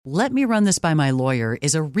"Let me run this by my lawyer"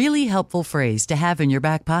 is a really helpful phrase to have in your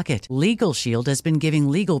back pocket. Legal Shield has been giving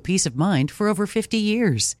legal peace of mind for over 50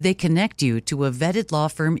 years. They connect you to a vetted law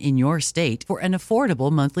firm in your state for an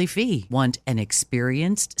affordable monthly fee. Want an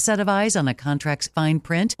experienced set of eyes on a contract's fine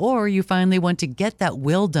print? Or you finally want to get that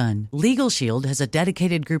will done? Legal Shield has a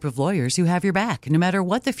dedicated group of lawyers who have your back, no matter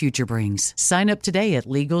what the future brings. Sign up today at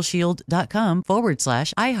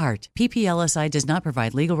LegalShield.com/iHeart. PPLSI does not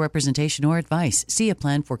provide legal representation or advice. See a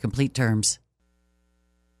plan for complete terms.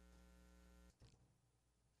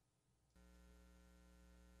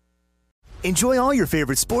 Enjoy all your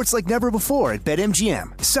favorite sports like never before at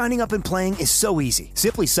BetMGM. Signing up and playing is so easy.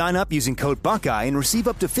 Simply sign up using code Buckeye and receive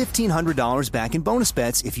up to $1,500 back in bonus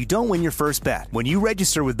bets if you don't win your first bet. When you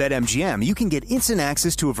register with BetMGM, you can get instant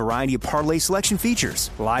access to a variety of parlay selection features,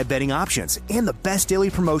 live betting options, and the best daily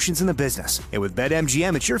promotions in the business. And with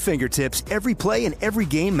BetMGM at your fingertips, every play and every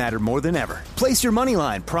game matter more than ever. Place your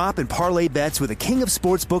moneyline, prop, and parlay bets with the king of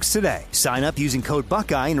sportsbooks today. Sign up using code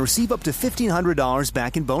Buckeye and receive up to $1,500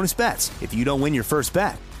 back in bonus bets if you don't win your first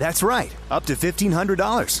bet. That's right, up to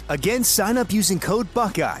 $1,500. Again, sign up using code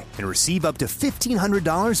Buckeye and receive up to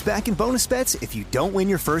 $1,500 back in bonus bets if you don't win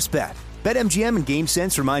your first bet. BetMGM and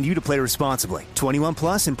GameSense remind you to play responsibly. 21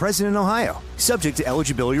 plus and present in Ohio. Subject to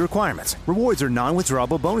eligibility requirements. Rewards are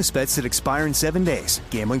non-withdrawable bonus bets that expire in 7 days.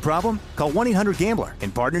 Gambling problem? Call 1-800-GAMBLER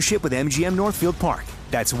in partnership with MGM Northfield Park.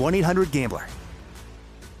 That's 1-800-GAMBLER.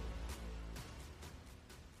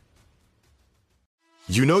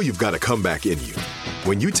 You know you've got a comeback in you.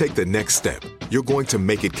 When you take the next step, you're going to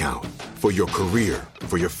make it count. For your career,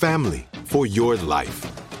 for your family, for your life.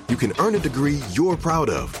 You can earn a degree you're proud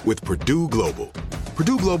of with Purdue Global.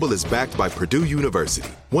 Purdue Global is backed by Purdue University,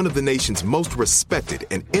 one of the nation's most respected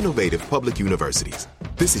and innovative public universities.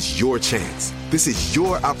 This is your chance. This is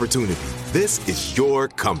your opportunity. This is your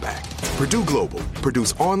comeback. Purdue Global,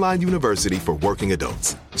 Purdue's online university for working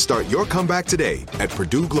adults. Start your comeback today at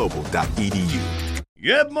purdueglobal.edu.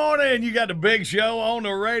 Good morning. You got the big show on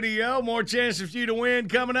the radio. More chances for you to win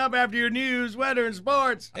coming up after your news, weather, and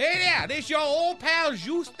sports. Hey there, this your old pal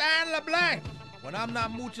Justin LeBlanc. When I'm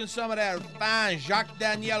not mooching some of that fine Jacques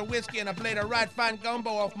Daniel whiskey and I play the right fine gumbo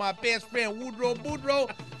off my best friend Woodrow Boudreaux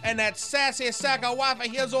and that sassy sack of wife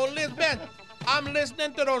of his old Lisbeth, I'm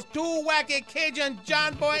listening to those two wacky Cajun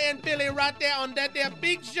John Boy and Billy right there on that there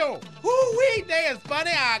big show. Woo-wee, they is funny,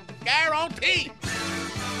 I guarantee.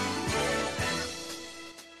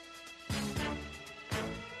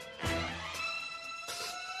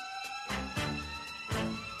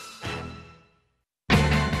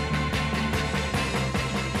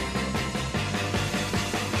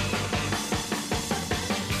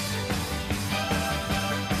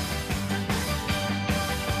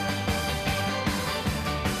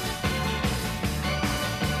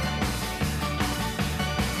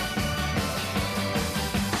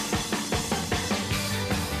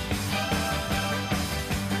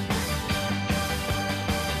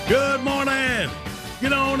 Good morning.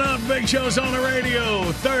 Get on up. Big Show's on the radio.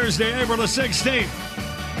 Thursday, April the 16th.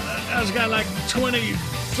 I just got like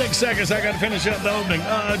 26 seconds. I got to finish up the opening.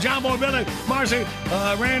 John Boy, Billy, Marcy,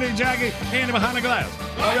 Randy, Jackie, Andy behind the glass.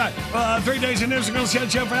 All right. 3 days in news are going to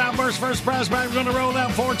set you up for Outburst. First prize pack. We're going to roll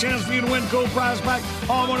out 4 chances for you to win cool prize pack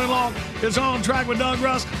all morning long. It's on track with Doug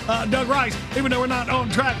Rice, even though we're not on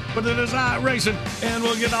track, but it is not racing. And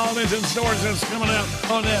we'll get all this in stores that's coming out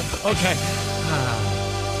on that. Okay.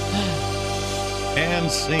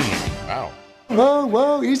 And scene. Wow.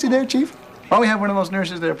 Whoa, easy there, Chief. Why don't we have one of those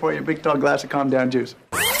nurses there for you? A big tall glass of calm down juice.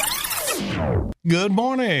 Good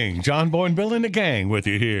morning. John Boy and Bill and the gang with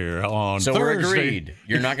you here on So Thursday. we're agreed.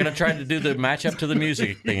 You're not going to try to do the matchup to the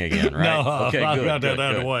music thing again, right? No, okay, I've good, got that good,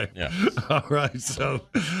 out of good. the way. Yeah. All right, so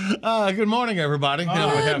good morning, everybody. We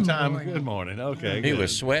have time. Good morning. Okay, He good.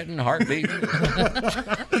 was sweating, heart beating.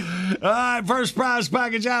 All right, first prize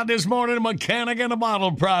package out this morning, a mechanic in a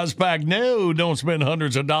bottle prize pack. No, don't spend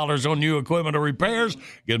hundreds of dollars on new equipment or repairs.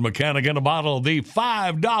 Get mechanic in a bottle, the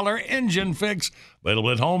 $5 engine fix.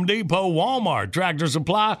 Available at Home Depot, Walmart, Tractor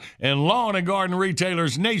Supply, and lawn and garden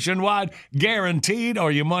retailers nationwide. Guaranteed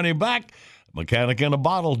or your money back.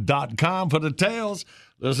 Mechanicinabottle.com for details.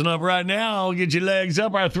 Listen up right now. I'll get your legs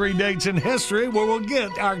up. Our 3 dates in history where we'll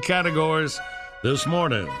get our categories this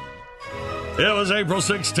morning. It was April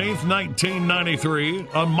 16th, 1993.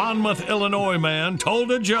 A Monmouth, Illinois man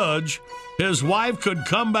told a judge his wife could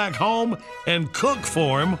come back home and cook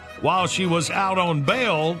for him while she was out on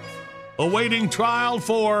bail, awaiting trial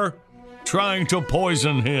for trying to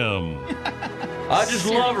poison him. I just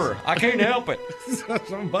love her. I can't help it.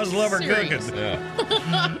 Some buzz love her cooking.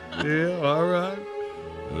 Yeah. Yeah, all right.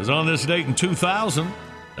 It was on this date in 2000.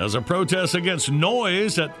 As a protest against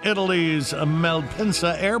noise at Italy's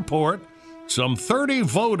Malpensa airport, some 30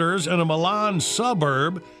 voters in a Milan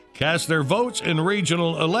suburb cast their votes in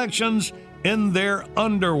regional elections in their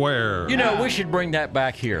underwear. You know, we should bring that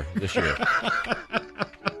back here this year.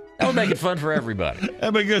 That would make it fun for everybody.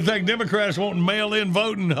 That'd be a good thing. Democrats wanting mail-in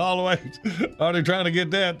voting all the way. Are they trying to get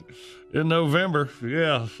that in November?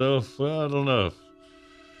 Yeah, so I don't know.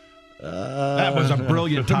 That was a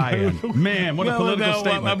brilliant tie-in. Man, what a political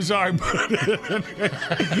statement. I'm sorry.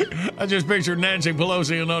 I just pictured Nancy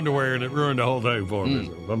Pelosi in underwear, and it ruined the whole thing for me.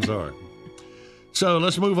 So I'm sorry. So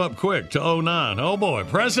let's move up quick to 2009. Oh, boy.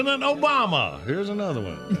 President Obama. Here's another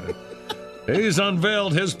one. He's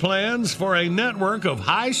unveiled his plans for a network of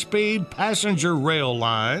high-speed passenger rail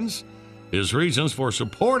lines. His reasons for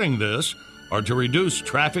supporting this are to reduce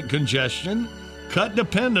traffic congestion, cut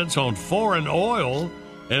dependence on foreign oil,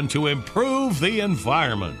 and to improve the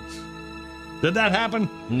environment. Did that happen?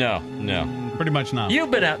 No. Pretty much not. You've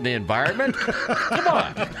been out in the environment. Come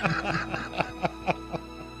on.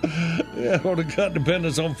 Yeah, or to cut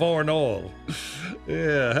dependence on foreign oil.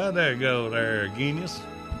 Yeah, how'd that go there, genius?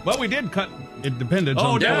 Well, we did cut dependence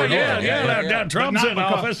on foreign oil. Yeah. Trump's in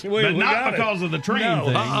office. But not because of the train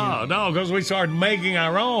thing. No, because we started making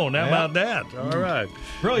our own. How about that? All right.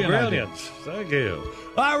 Brilliant. Thank you.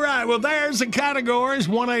 All right, well, there's the categories.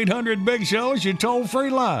 1-800-BIG-SHOW is your toll-free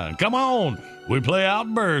line. Come on. We play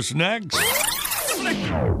Outburst next.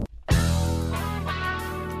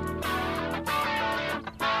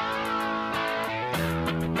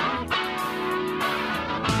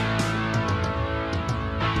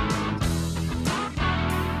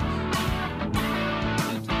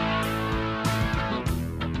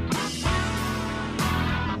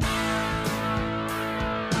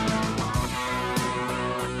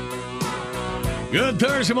 Good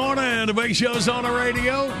Thursday morning. The Big Show's on the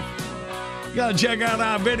radio. You got to check out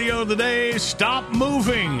our video of the day, Stop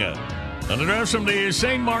Moving. An address from the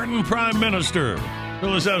St. Martin Prime Minister,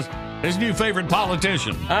 who says his new favorite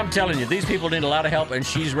politician. I'm telling you, these people need a lot of help, and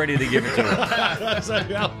she's ready to give it to them. So,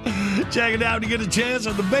 check it out to get a chance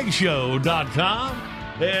at thebigshow.com.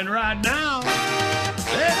 And right now, let's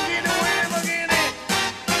get away. Look at it.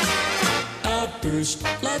 Outburst,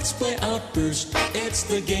 let's play Outburst. It's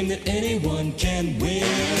the game that anyone can win.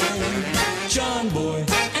 John Boy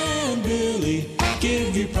and Billy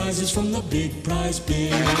give you prizes from the big prize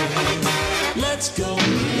bin. Let's go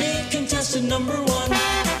meet contestant number 1.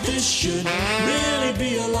 This should really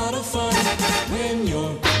be a lot of fun. When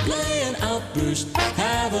you're playing Outburst,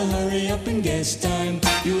 have a hurry up and guess time.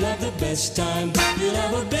 You'll have the best time. You'll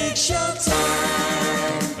have a big show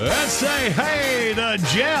time. Let's say hey to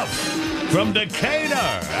Jeff from Decatur,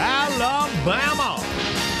 Alabama.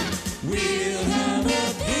 We'll have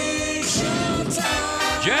a big show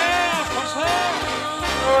time. Jeff, what's up?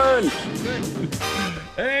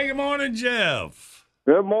 Hey, good morning, Jeff.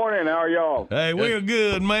 Good morning. How are y'all? Hey, we're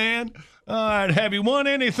good, man. All right, have you won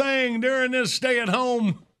anything during this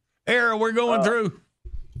stay-at-home era we're going through?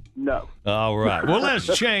 No. All right. Well,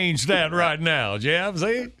 let's change that right now, Jeff.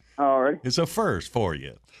 See? All right. It's a first for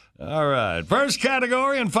you. All right. First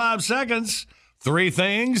category in 5 seconds. 3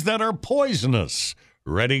 things that are poisonous.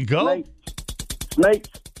 Ready, go. Snakes,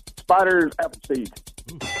 spiders, apple seeds.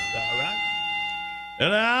 All right.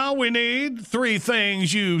 And now we need 3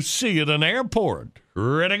 things you see at an airport.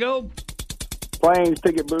 Ready, go. Planes,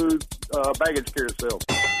 ticket booths, baggage carousel.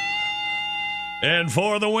 And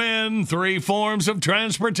for the win, 3 forms of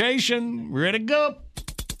transportation. Ready, go.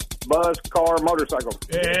 Bus, car, motorcycle.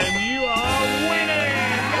 And you are winning.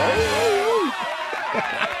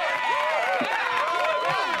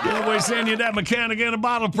 Yeah, we send you that mechanic and a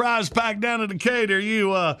bottle prize pack down to Decatur.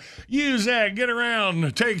 You use that, get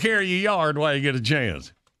around, take care of your yard while you get a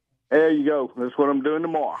chance. There you go. That's what I'm doing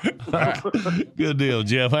tomorrow. Good deal,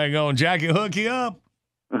 Jeff. Hang on. Jackie, hook you up.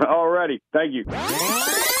 All righty. Thank you.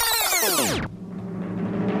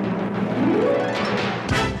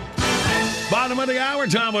 Bottom of the hour,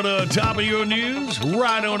 time with the top of your news.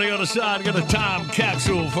 Right on the other side, got a time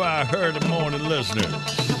capsule for our herd of morning listeners.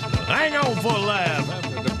 Hang on for a laugh after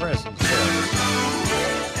the depressing stuff.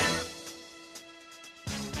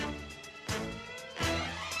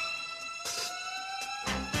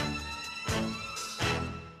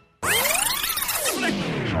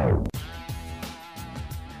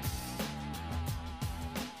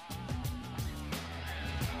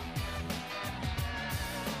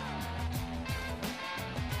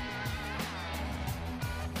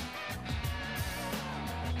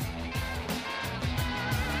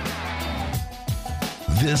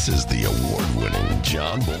 This is the award-winning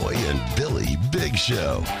John Boy and Billy Big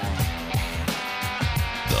Show.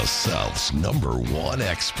 The the South's #1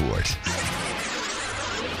 export.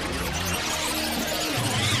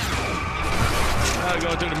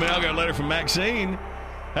 Going through the mail, got a letter from Maxine.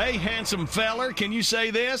 Hey, handsome feller, can you say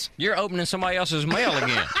this? You're opening somebody else's mail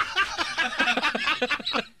again.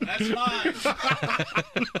 That's mine.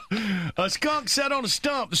 A skunk sat on a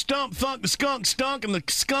stump. The stump thunk, the skunk stunk, and the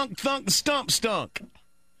skunk thunk, the stump stunk.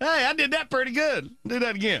 Hey, I did that pretty good. Do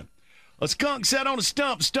that again. A skunk sat on a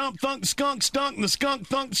stump. Stump thunk, the skunk stunk, and the skunk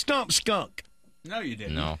thunk, the stump skunk. No, you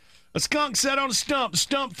didn't. No. A skunk sat on a stump. The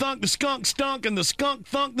stump thunk, the skunk stunk, and the skunk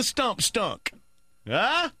thunk, the stump stunk.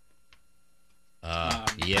 Huh?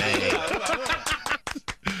 Yay.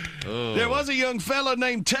 There was a young fella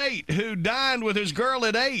named Tate who dined with his girl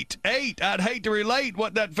at 8. I'd hate to relate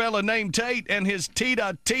what that fella named Tate and his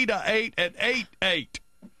Tita ate at 8.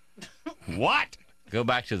 What? Go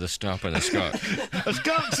back to the stump and the skunk. A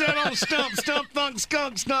skunk sat on a stump. Stump thunk,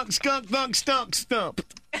 skunk stunk, skunk thunk, stump.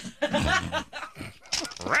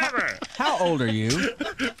 Rabbit. How old are you?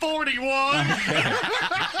 41. All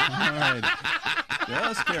right.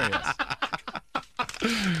 Just curious.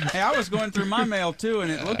 Hey, I was going through my mail, too, and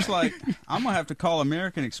it looks like I'm going to have to call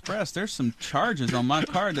American Express. There's some charges on my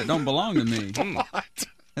card that don't belong to me. What?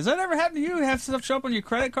 Has that ever happened to you? Have stuff show up on your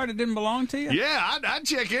credit card that didn't belong to you? Yeah, I'd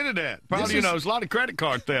check into that. Probably, there's a lot of credit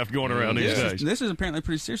card theft going around these days. This is apparently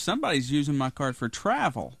pretty serious. Somebody's using my card for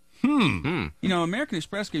travel. You know, American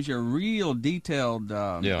Express gives you a real detailed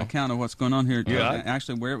account of what's going on here.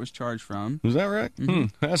 Actually, where it was charged from. Is that right?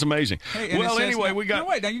 That's amazing. Hey, well, anyway, we got... No,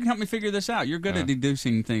 wait, now you can help me figure this out. You're good at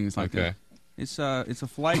deducing things like that. It's a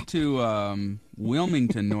flight to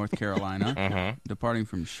Wilmington, North Carolina, departing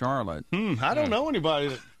from Charlotte. I don't know anybody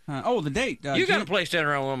that... the date. You got a place down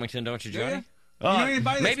around Wilmington, don't you, Johnny? You know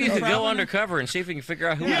anybody Maybe you could go undercover and see if you can figure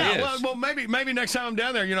out who it is. Well, maybe next time I'm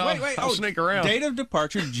down there, I'll sneak around. Date of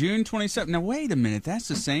departure, June 27th. Now, wait a minute. That's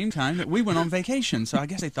the same time that we went on vacation, so I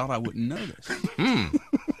guess they thought I wouldn't notice.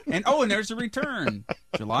 And there's the return,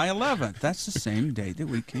 July 11th. That's the same date that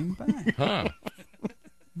we came back. Huh.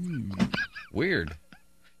 Weird.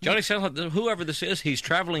 Johnny sounds like whoever this is, he's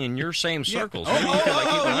traveling in your same circles. You gotta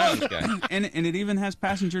keep an eye on this guy. And it even has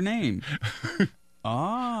passenger name. You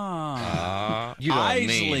don't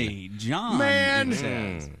Isley mean. John.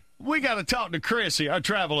 Man, we got to talk to Chrissy, our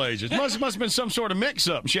travel agent. Must have been some sort of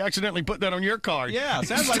mix-up. She accidentally put that on your card. Yeah,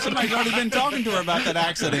 sounds like somebody's already been talking to her about that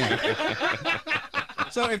accident.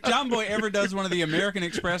 So if John Boy ever does one of the American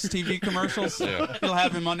Express TV commercials, he'll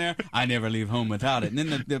have him on there. I never leave home without it. And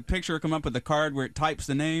then the picture will come up with the card where it types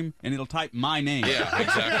the name, and it'll type my name. Yeah,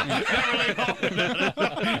 exactly.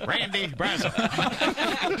 Randy Brazel.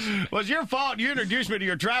 Was your fault you introduced me to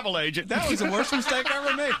your travel agent. That was the worst mistake I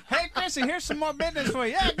ever made. Hey, Chrissy, here's some more business for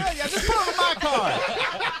you. Yeah, good. Yeah, just put it on my card.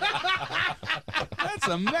 That's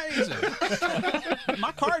amazing.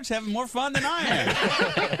 My card's having more fun than I am.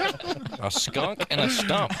 A skunk and a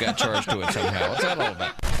stump got charged to it somehow. What's that all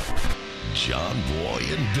about? John Boy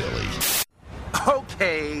and Billy.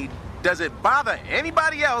 Okay, does it bother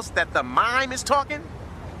anybody else that the mime is talking?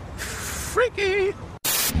 Freaky.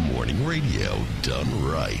 Morning radio done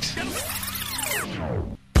right.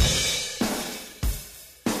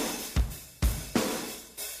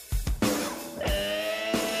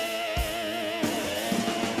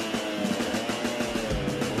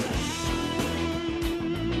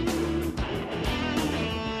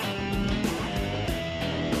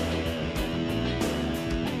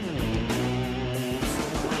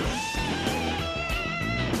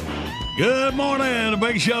 Good morning. The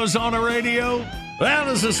big show's on the radio. Well,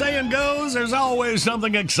 as the saying goes, there's always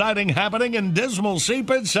something exciting happening in dismal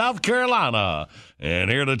Seepage, South Carolina.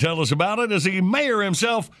 And here to tell us about it is the mayor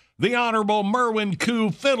himself, the Honorable Merwin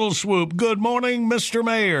Koo Fiddleswoop. Good morning, Mr.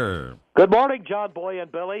 Mayor. Good morning, John Boy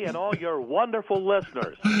and Billy, and all your wonderful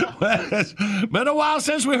listeners. It's been a while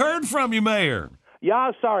since we heard from you, Mayor.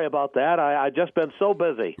 Yeah, sorry about that. I just been so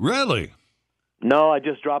busy. Really? No, I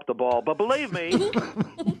just dropped the ball. But believe me,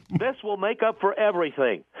 this will make up for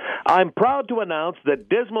everything. I'm proud to announce that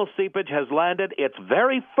Dismal Seepage has landed its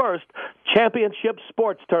very first championship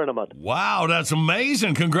sports tournament. Wow, that's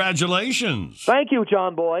amazing. Congratulations. Thank you,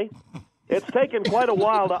 John Boy. It's taken quite a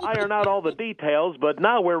while to iron out all the details, but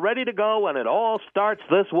now we're ready to go, and it all starts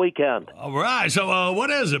this weekend. All right, so what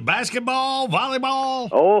is it, basketball, volleyball?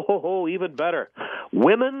 Oh, even better.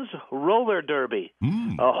 Women's roller derby.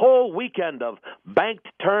 A whole weekend of banked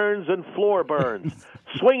turns and floor burns,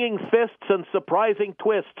 swinging fists and surprising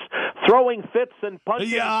twists, throwing fits and punches.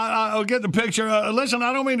 Yeah, I'll get the picture. Listen,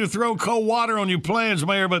 I don't mean to throw cold water on you plans,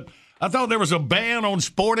 Mayor, but I thought there was a ban on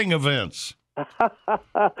sporting events.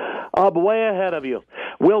 I'm way ahead of you.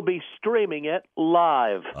 We'll be streaming it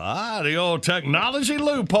live. The old technology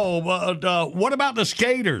loophole. What about the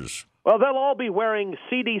skaters? Well, they'll all be wearing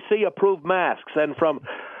CDC-approved masks, and from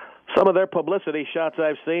some of their publicity shots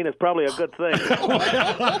I've seen, it's probably a good thing.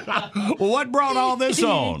 What brought all this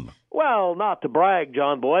on? Well, not to brag,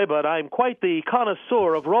 John Boy, but I'm quite the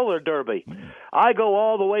connoisseur of roller derby. I go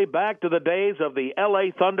all the way back to the days of the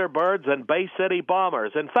L.A. Thunderbirds and Bay City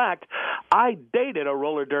Bombers. In fact, I dated a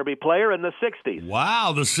roller derby player in the 60s.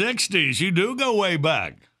 Wow, the 60s. You do go way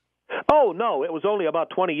back. Oh, no, it was only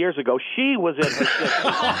about 20 years ago. She was in her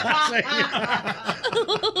 60s.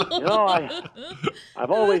 You know, I've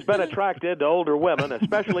always been attracted to older women,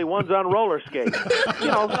 especially ones on roller skates. You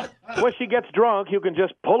know, when she gets drunk, you can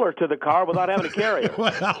just pull her to the car without having to carry her.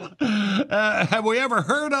 Well, have we ever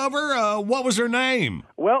heard of her? What was her name?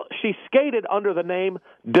 Well, she skated under the name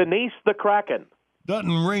Denise the Kraken.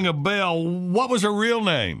 Doesn't ring a bell. What was her real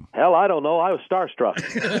name? Hell, I don't know. I was starstruck.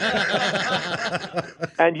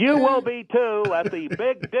 And you will be, too, at the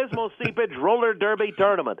big Dismal Seepage Roller Derby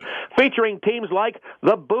Tournament, featuring teams like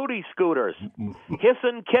the Booty Scooters,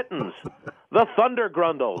 Hissin' Kittens, the Thunder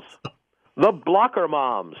Grundles, the Blocker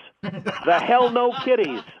Moms, the Hell No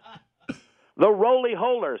Kitties, the Roly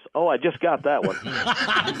Holers. Oh, I just got that one.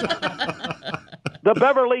 The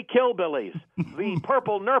Beverly Killbillies, the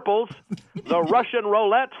Purple Nurples, the Russian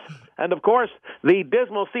Roulettes, and, of course, the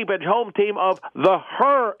Dismal Seepage home team of the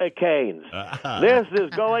Hurricanes. This is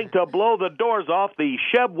going to blow the doors off the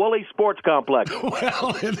Sheb Woolley Sports Complex.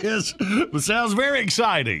 Well, it is. It sounds very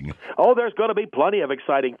exciting. Oh, there's going to be plenty of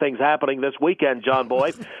exciting things happening this weekend, John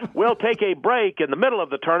Boy. We'll take a break in the middle of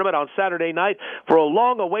the tournament on Saturday night for a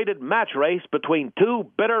long-awaited match race between two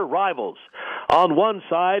bitter rivals. On one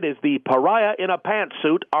side is the pariah in a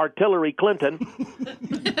pantsuit, Artillery Clinton.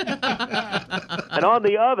 And on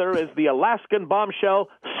the other is the Alaskan bombshell,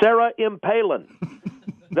 Sarah Impalin.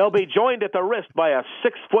 They'll be joined at the wrist by a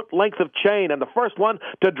 6-foot length of chain, and the first one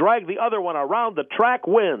to drag the other one around the track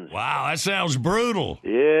wins. Wow, that sounds brutal.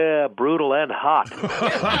 Yeah, brutal and hot.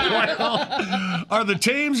 Well, are the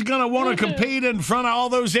teams going to want to compete in front of all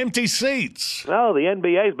those empty seats? Well, the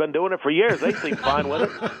NBA's been doing it for years. They seem fine with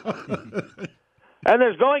it. And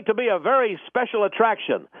there's going to be a very special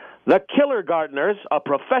attraction. The Killer Gardeners, a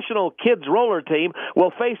professional kids roller team,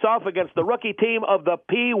 will face off against the rookie team of the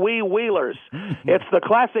Pee Wee Wheelers. It's the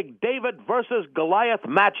classic David versus Goliath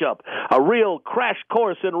matchup. A real crash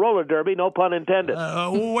course in roller derby, no pun intended.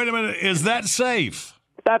 Wait a minute. Is that safe?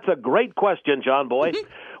 That's a great question, John Boy.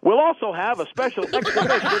 We'll also have a special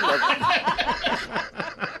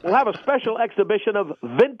exhibition of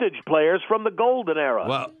vintage players from the golden era.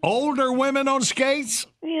 Well, older women on skates?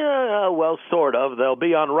 Yeah, well, sort of. They'll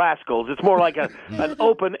be on rascals. It's more like an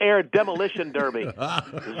open-air demolition derby.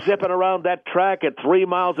 Zipping around that track at 3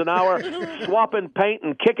 miles an hour, swapping paint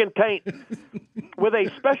and kicking taint. With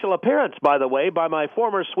a special appearance, by the way, by my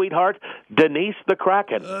former sweetheart, Denise the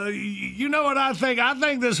Kraken. You know what I think? I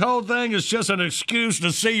think this whole thing is just an excuse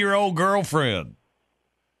to see your old girlfriend.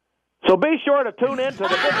 So be sure to tune in to the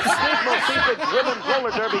big Dismal Seepage Women's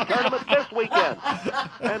Roller Derby Tournament this weekend.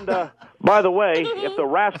 And, by the way, if the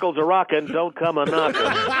rascals are rocking, don't come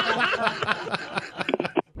a-knocking.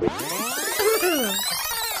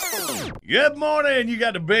 Good morning. You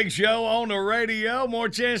got the big show on the radio. More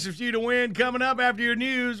chances for you to win coming up after your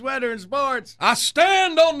news, weather, and sports. I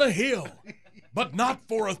stand on the hill, but not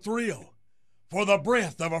for a thrill, for the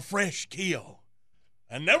breath of a fresh kill.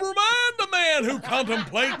 And never mind the man who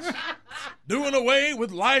contemplates doing away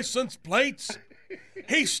with license plates.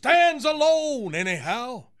 He stands alone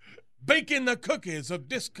anyhow, baking the cookies of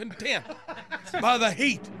discontent by the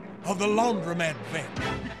heat of the laundromat vent.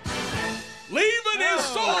 Leaving his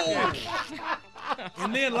soul.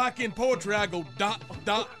 And then, like in poetry, I go dot,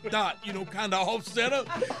 dot, dot, kind of off center.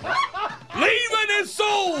 Leaving his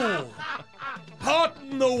soul. Hot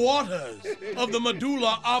in the waters of the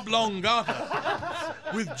medulla oblongata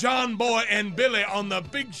with John Boy and Billy on the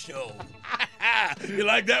big show. You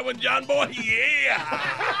like that one, John Boy?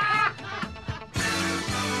 Yeah.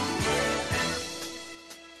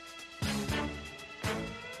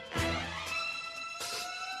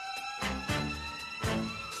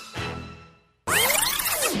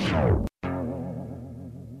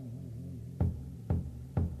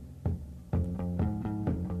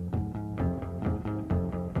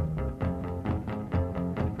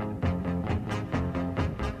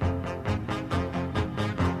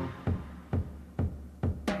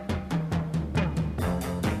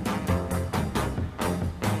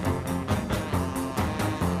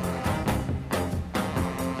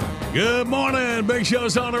 Good morning. Big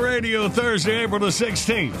Show's on the radio Thursday, April the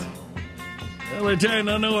 16th. Well, we tell you,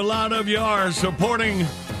 I know a lot of you are supporting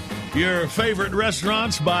your favorite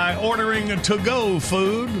restaurants by ordering to-go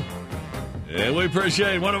food. And we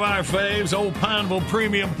appreciate one of our faves, Old Pineville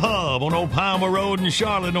Premium Pub on Old Pineville Road in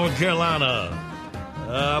Charlotte, North Carolina.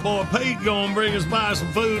 Boy, Pete gonna bring us by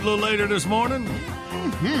some food a little later this morning.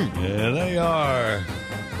 And they are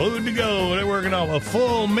food to go. They're working off a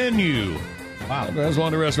full menu. Wow. That's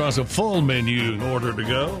one of the restaurants, a full menu in order to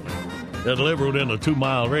go. They deliver within a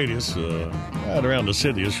 2-mile radius right around the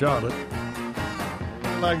city of Charlotte.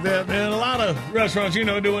 Like that. And a lot of restaurants,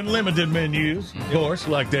 doing limited menus, of course,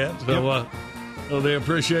 like that. So, so they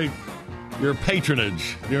appreciate your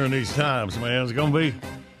patronage during these times, man. It's going to be,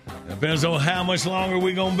 depends on how much longer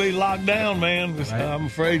we're going to be locked down, man. Right. I'm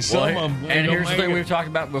afraid some of them. And here's the thing we've talked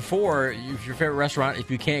about before. If your favorite restaurant,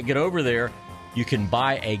 if you can't get over there, you can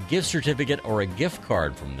buy a gift certificate or a gift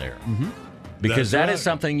card from there. Mm-hmm. Because that is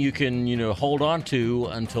something you can, hold on to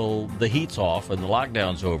until the heat's off and the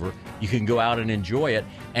lockdown's over. You can go out and enjoy it,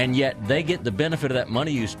 and yet they get the benefit of that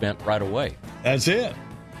money you spent right away. That's it.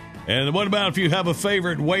 And what about if you have a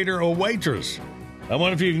favorite waiter or waitress? I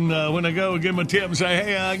wonder if you can, when they go, give them a tip and say,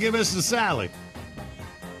 hey, give us the Sally.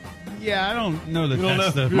 Yeah, I don't know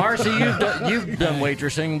that's the... Marcy, you've done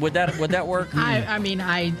waitressing. Would that work? I mean,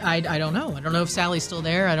 I don't know. I don't know if Sally's still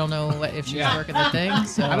there. I don't know if she's working the thing.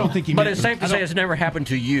 So. I don't think you. But it's safe to say it's never happened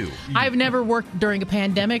to you. I've never worked during a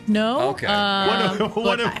pandemic. No. Okay.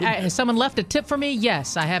 What someone left a tip for me?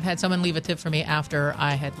 Yes, I have had someone leave a tip for me after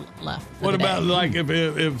I had left. What about like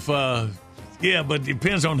if yeah, but it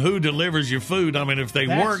depends on who delivers your food. I mean, if they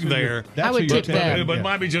work there, I would tip them. But it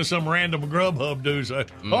might be just some random Grubhub dude say,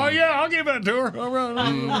 "Oh yeah, I'll give that to her." All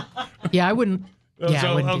right. Yeah, I wouldn't. Yeah,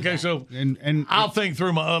 so I'll think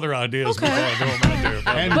through my other ideas before I throw them out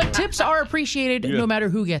there. But tips are appreciated no matter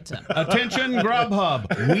who gets them. Attention,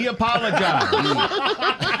 Grubhub. We apologize.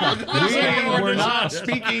 We were not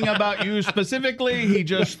speaking about you specifically. He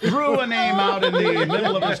just threw a name out in the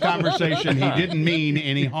middle of his conversation. He didn't mean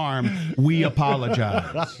any harm. We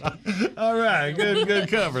apologize. All right, good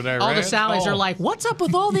cover there. All the Sallys are like, "What's up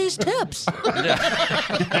with all these tips?"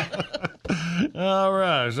 All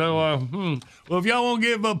right, so well, if y'all won't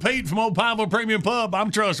give Pete from Old Pineville Premium Pub, I'm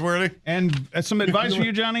trustworthy. And some advice for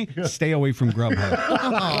you, Johnny: stay away from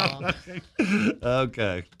Grubhub.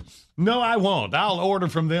 Okay. No, I won't. I'll order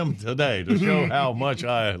from them today to show how much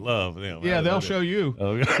I love them. Yeah, they'll show you.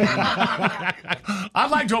 Okay. I'd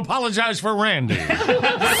like to apologize for Randy.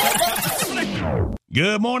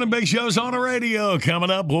 Good morning, Big Show's on the radio. Coming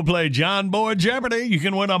up, we'll play John Boy Jeopardy. You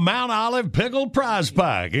can win a Mount Olive Pickle Prize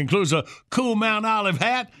Pack. Includes a cool Mount Olive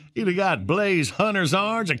hat. You got Blaze Hunter's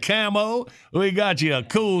Orange, a camo. We got you a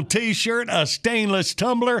cool T-shirt, a stainless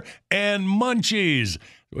tumbler, and munchies.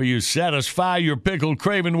 Where you satisfy your pickle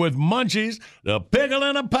craving with Munchies, the pickle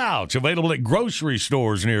in a pouch, available at grocery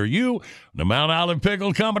stores near you. The Mount Olive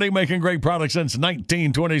Pickle Company, making great products since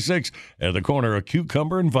 1926 at the corner of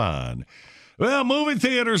Cucumber and Vine. Well, movie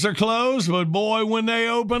theaters are closed, but boy, when they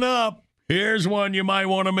open up, here's one you might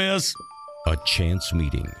want to miss. A chance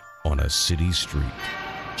meeting on a city street.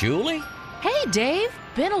 Julie? Hey, Dave.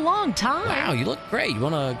 Been a long time. Wow, you look great. You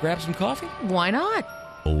want to grab some coffee? Why not?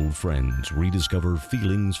 Old friends rediscover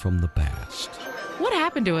feelings from the past. What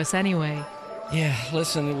happened to us anyway? Yeah,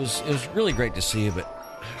 listen, it was really great to see you,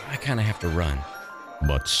 but I kind of have to run.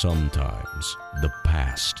 But sometimes the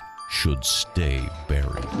past should stay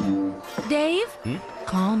buried. Dave,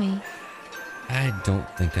 call me. I don't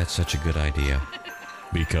think that's such a good idea.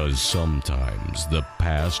 Because sometimes the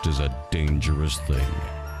past is a dangerous thing,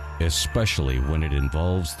 especially when it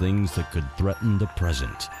involves things that could threaten the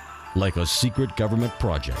present. Like a secret government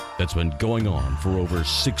project that's been going on for over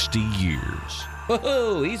 60 years.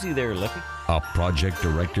 Whoa, easy there, Lippy. A project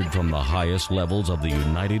directed from the highest levels of the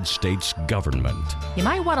United States government. You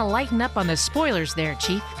might want to lighten up on the spoilers there,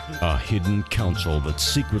 Chief. A hidden council that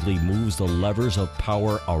secretly moves the levers of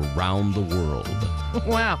power around the world.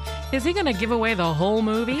 Wow, is he going to give away the whole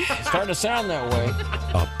movie? It's starting to sound that way.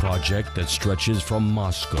 A project that stretches from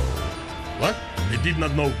Moscow. What? I did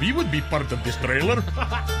not know we would be part of this trailer.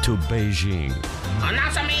 To Beijing.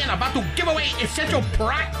 Announcer man about to give away essential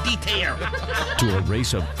plot detail. To a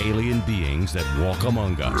race of alien beings that walk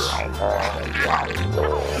among us.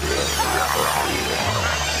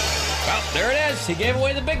 Well, there it is. He gave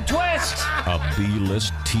away the big twist. A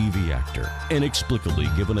B-list TV actor, inexplicably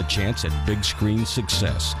given a chance at big screen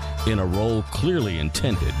success in a role clearly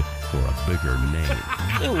intended for a bigger name.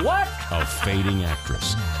 What? A fading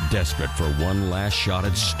actress, desperate for one last shot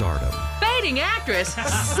at stardom. fighting actress?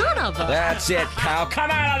 Son of a... That's it, pal. Come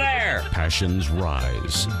out of there. Passions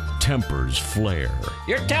rise, tempers flare.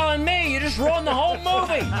 You're telling me you just ruined the whole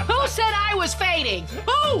movie. Who said I was fading?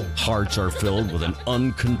 Who? Hearts are filled with an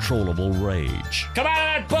uncontrollable rage. Come out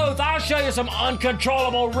of that booth. I'll show you some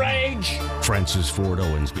uncontrollable rage. Francis Ford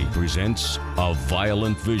Owensby presents a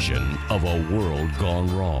violent vision of a world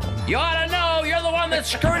gone wrong. You ought to know you're the one that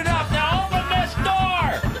screwed it up. Now open this door.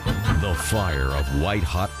 The fire of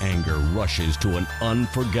white-hot anger rushes to an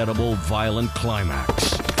unforgettable violent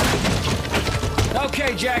climax.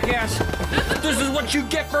 Okay, jackass. This is what you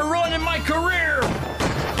get for ruining my career.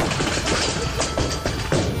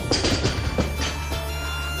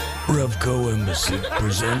 Revco Embassy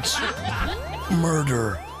presents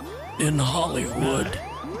Murder in Hollywood.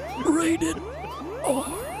 Rated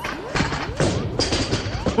R.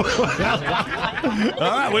 All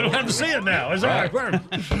right, we don't have to see it now. It's all right.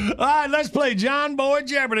 All right, let's play John Boy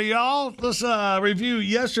Jeopardy, y'all. Let's review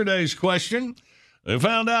yesterday's question. We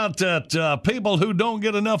found out that people who don't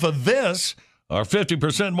get enough of this are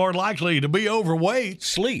 50% more likely to be overweight.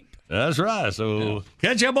 Sleep. That's right. So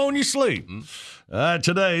catch up on your sleep.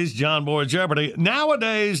 Today's John Boy Jeopardy.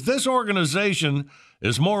 Nowadays, this organization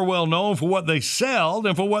is more well known for what they sell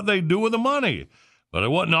than for what they do with the money. But it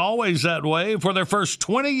wasn't always that way. For their first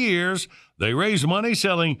 20 years, they raised money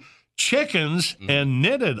selling chickens and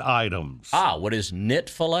knitted items. What is knit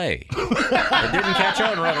filet? It didn't catch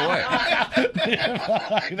on right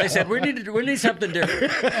away. They said, we need something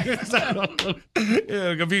different.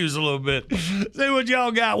 Yeah, confused a little bit. See what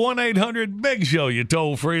y'all got. 1-800-BIG-SHOW, your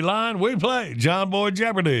toll-free line. We play John Boy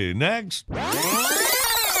Jeopardy. Next.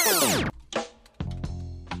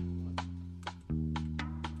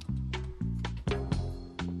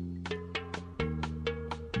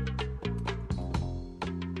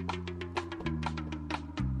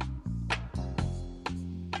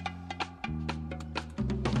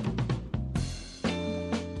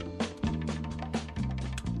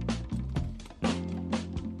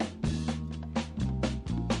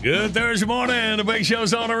 Good Thursday morning. The Big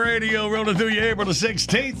Show's on the radio, rolling through you April the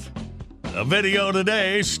 16th. A video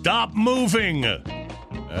today, stop moving.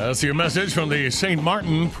 That's your message from the St.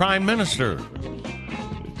 Martin Prime Minister.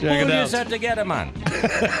 Check it out. Who just have to get him on?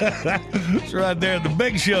 It's right there at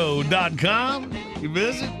thebigshow.com. You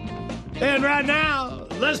visit. And right now,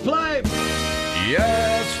 let's play.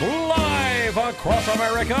 Yes, live across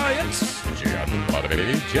America, it's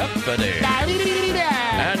Jeopardy.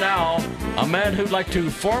 And now, a man who'd like to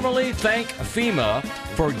formally thank FEMA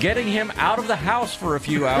for getting him out of the house for a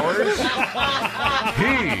few hours.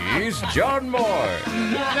 He's John Moore.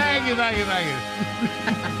 Thank you.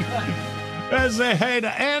 Let's say hey to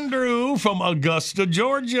Andrew from Augusta,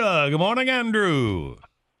 Georgia. Good morning, Andrew.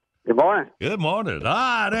 Good morning. Good morning. All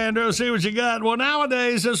right, Andrew, see what you got. Well,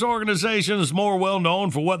 nowadays, this organization is more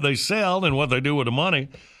well-known for what they sell than what they do with the money.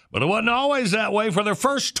 But it wasn't always that way. For their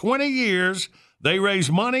first 20 years, they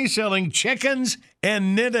raised money selling chickens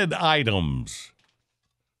and knitted items.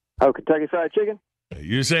 Oh, Kentucky Fried Chicken?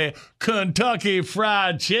 You say Kentucky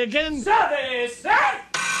Fried Chicken?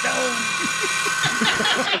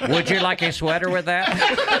 Would you like a sweater with that?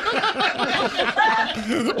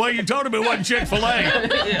 Well, you told him it wasn't Chick-fil-A.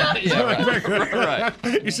 Right.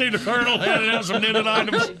 You see the Colonel handing out some knitted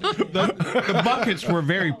items? The buckets were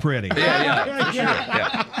very pretty.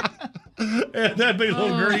 Yeah. That'd be a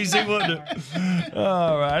little greasy, wouldn't it?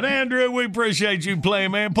 All right. Andrew, we appreciate you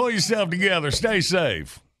playing, man. Pull yourself together. Stay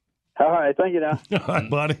safe. All right, thank you now. All right,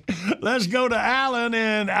 buddy. Let's go to Alan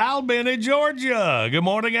in Albany, Georgia. Good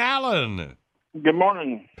morning, Alan. Good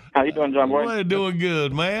morning. How you doing, John Boy? Well, doing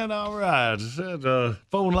good, man. All right.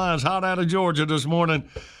 Phone line's hot out of Georgia this morning.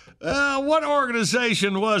 What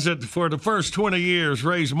organization was it for the first 20 years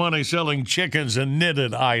raised money selling chickens and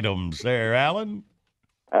knitted items there, Alan?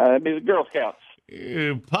 It'd be the Girl Scouts.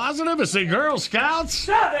 Positive it's the Girl Scouts?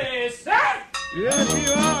 Yes,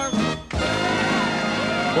 you are.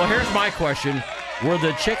 Well, here's my question. Were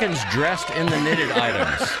the chickens dressed in the knitted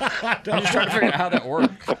items? I'm just trying to figure out how that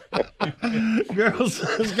works. Girl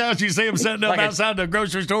Scouts, you see them setting up outside the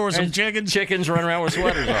grocery store with some chickens? Chickens run around with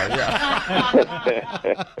sweaters on,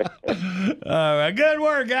 yeah. All right, good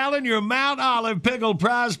work, Alan. Your Mount Olive pickle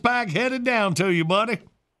prize pack headed down to you, buddy.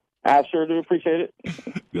 I sure do appreciate it.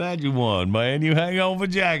 Glad you won, man. You hang on for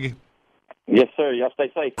Jackie. Yes, sir. Y'all stay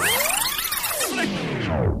safe.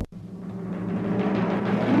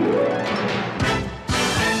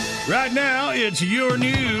 Right now, it's your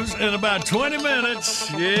news in about 20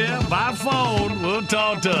 minutes. Yeah, by phone, we'll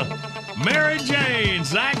talk to Mary Jane,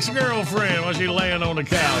 Zach's girlfriend, while she's laying on the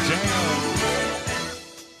couch. Hang on.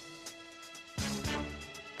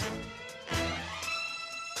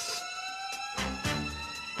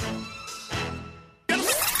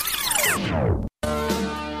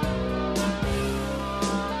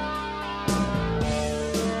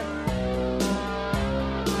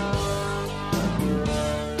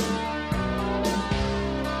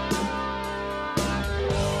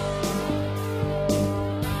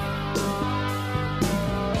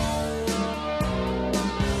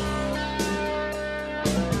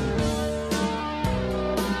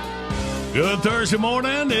 Good Thursday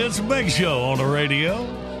morning. It's a big show on the radio.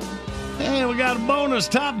 And we got a bonus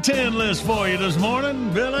top 10 list for you this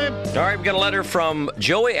morning, Billy. All right, we got a letter from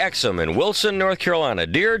Joey Exum in Wilson, North Carolina.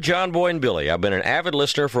 Dear John Boy and Billy, I've been an avid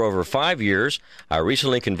listener for over 5 years. I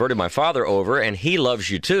recently converted my father over, and he loves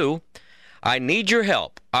you too. I need your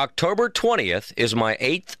help. October 20th is my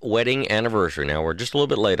 8th wedding anniversary. Now, we're just a little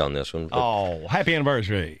bit late on this one. Oh, happy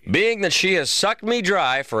anniversary. Being that she has sucked me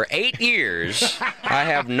dry for 8 years, I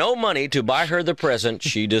have no money to buy her the present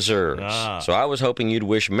she deserves. So I was hoping you'd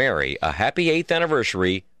wish Mary a happy 8th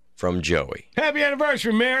anniversary from Joey. Happy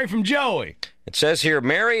anniversary, Mary, from Joey. It says here,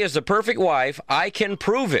 Mary is the perfect wife. I can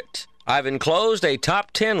prove it. I've enclosed a top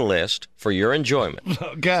 10 list for your enjoyment.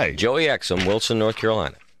 Okay. Joey Exum, Wilson, North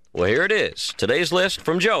Carolina. Well, here it is. Today's list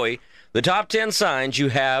from Joey. The top 10 signs you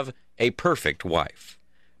have a perfect wife.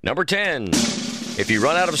 Number 10, if you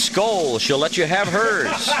run out of skull, she'll let you have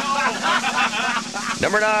hers.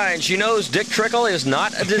 Number 9, she knows dick trickle is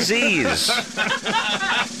not a disease.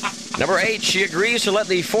 Number 8, she agrees to let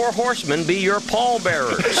the 4 horsemen be your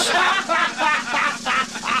pallbearers.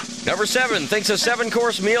 Number 7, thinks a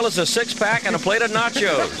 7-course meal is a 6-pack and a plate of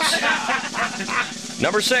nachos.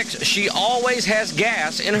 Number 6, she always has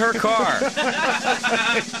gas in her car.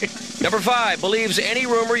 Number 5, believes any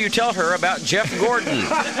rumor you tell her about Jeff Gordon.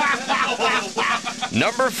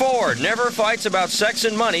 Number 4, never fights about sex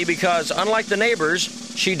and money because, unlike the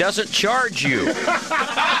neighbors, she doesn't charge you.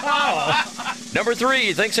 Number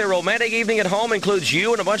 3, thinks a romantic evening at home includes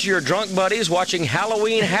you and a bunch of your drunk buddies watching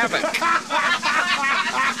Halloween Havoc.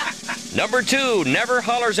 Number 2, never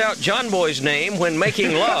hollers out John Boy's name when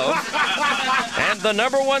making love. And the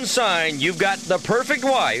number 1 sign you've got the perfect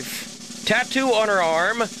wife, tattoo on her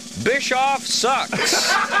arm, Bischoff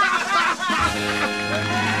sucks.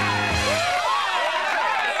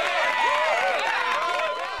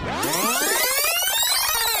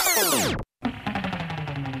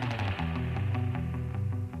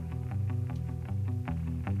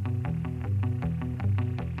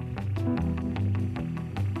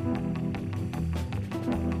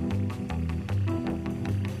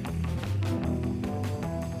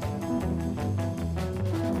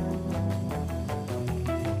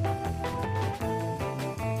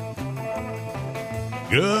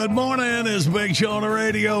 Good morning. It's Big Show on the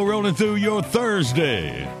radio, rolling through your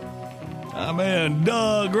Thursday. I'm in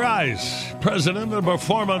Doug Rice, president of the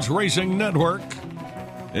Performance Racing Network,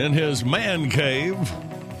 in his man cave.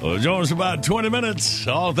 Well, join us about 20 minutes.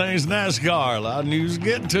 All things NASCAR. A lot of news to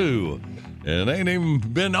get to. And ain't even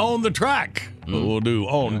been on the track. But we'll do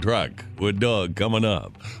on track with Doug coming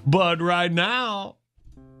up. But right now.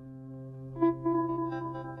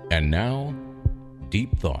 And now,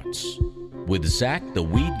 Deep Thoughts with Zach, the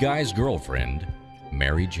weed guy's girlfriend,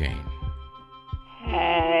 Mary Jane.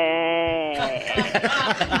 Hey.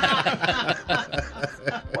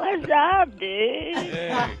 What's up, dude?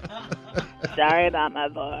 Hey. Sorry about my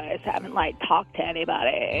voice. Haven't, talked to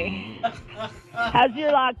anybody. How's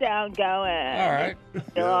your lockdown going? All right.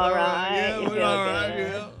 Still all right? Yeah, You we're feel all right,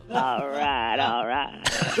 good? yeah. All right.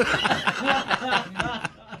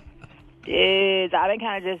 Dudes, I've been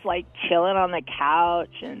kind of just, chilling on the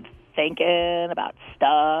couch and thinking about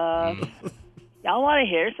stuff. Y'all want to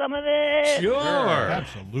hear some of it? Sure.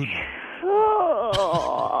 Absolutely.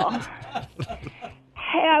 Cool.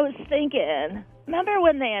 Hey, I was thinking, remember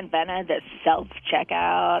when they invented the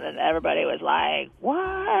self-checkout and everybody was like, what?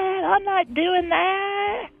 I'm not doing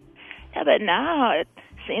that. Yeah, but now it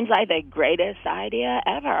seems like the greatest idea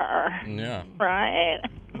ever. Yeah. Right?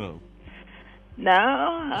 Oh. No?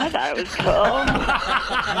 I thought it was cool.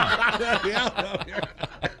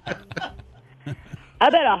 I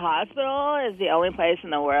bet a hospital is the only place in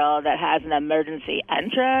the world that has an emergency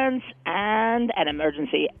entrance and an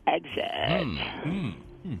emergency exit.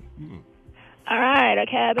 All right,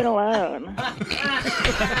 okay, I've been alone.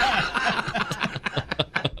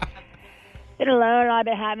 I've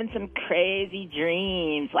been having some crazy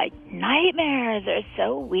dreams. Nightmares are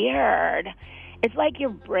so weird. It's like your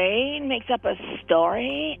brain makes up a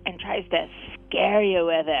story and tries to scare you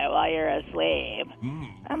with it while you're asleep.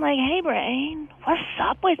 I'm like, hey, brain, what's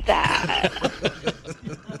up with that?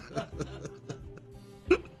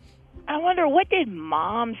 I wonder, what did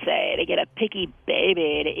Mom say to get a picky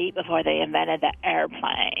baby to eat before they invented the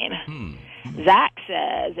airplane? Zach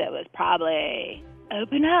says it was probably,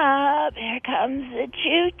 open up, here comes the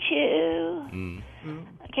choo-choo.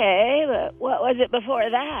 Okay, but what was it before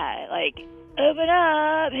that? Open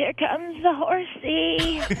up, here comes the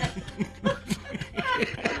horsey.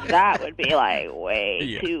 That would be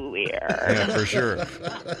way too weird. Yeah, for sure.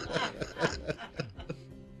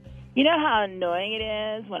 You know how annoying it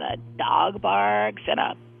is when a dog barks and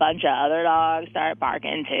a bunch of other dogs start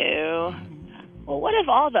barking too? Well, what if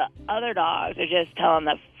all the other dogs are just telling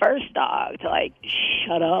the first dog to, like,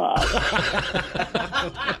 shut up?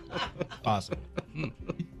 Awesome.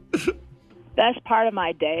 Best part of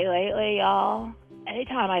my day lately, y'all,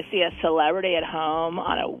 anytime I see a celebrity at home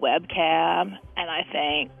on a webcam and I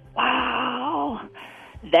think, wow,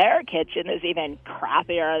 their kitchen is even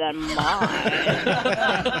crappier than mine.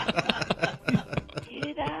 You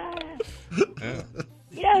do that? Yeah.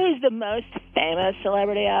 You know who's the most famous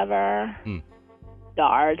celebrity ever?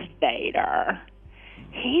 Darth Vader.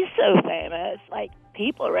 He's so famous, like,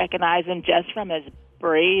 people recognize him just from his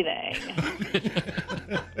breathing.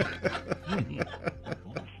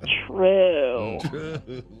 It's true.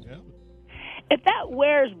 If that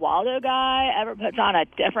Where's Waldo guy ever puts on a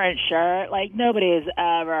different shirt, like, nobody is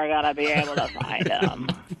ever going to be able to find him.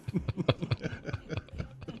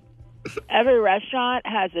 Every restaurant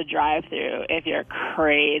has a drive-thru if you're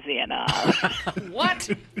crazy enough. What?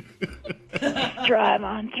 Drive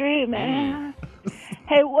on through, man.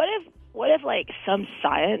 Hey, what if like some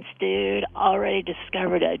science dude already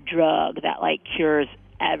discovered a drug that like cures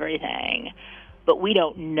everything, but we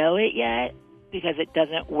don't know it yet because it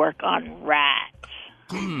doesn't work on rats?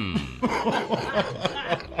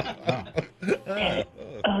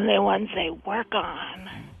 Only ones they work on.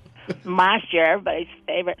 Last year, everybody's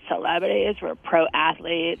favorite celebrities were pro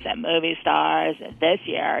athletes and movie stars, and this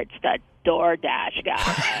year it's the DoorDash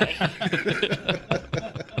guy.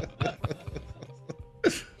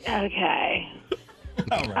 Okay.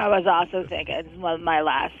 Right. I was also thinking, one of my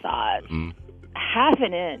last thoughts, half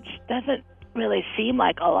an inch doesn't really seem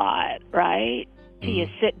like a lot, right? Till you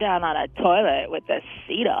sit down on a toilet with the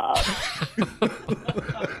seat up.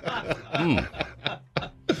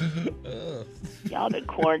 Y'all been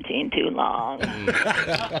quarantined too long. All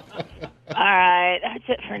right, that's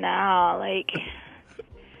it for now. Like,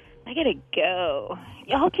 I gotta go.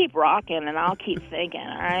 Y'all keep rocking, and I'll keep thinking,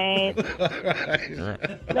 all right?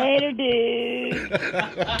 Later, dude.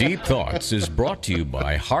 Deep Thoughts is brought to you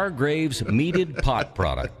by Hargrave's Meated Pot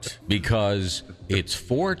Product, because it's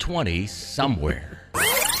 420 somewhere.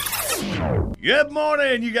 Good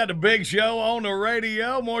morning. You got the big show on the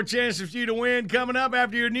radio. More chances for you to win coming up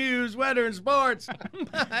after your news, weather, and sports.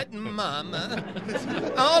 But, Mama,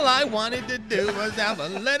 all I wanted to do was have a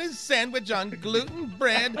lettuce sandwich on gluten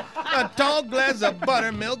bread, a tall glass of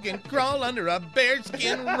buttermilk, and crawl under a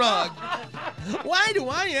bearskin rug. Why do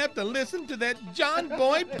I have to listen to that John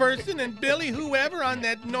Boy person and Billy whoever on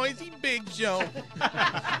that noisy big show?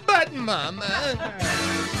 But, Mama...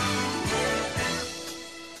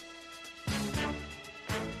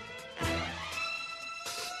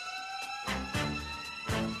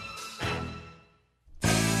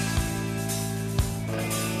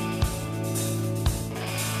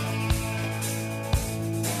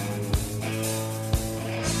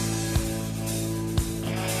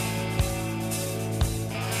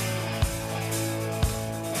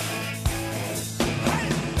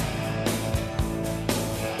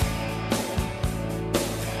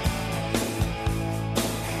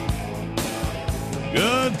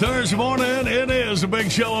 Good Thursday morning. It is a big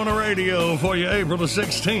show on the radio for you, April the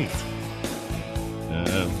 16th.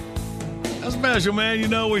 That's special, man. You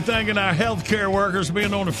know, we're thanking our healthcare workers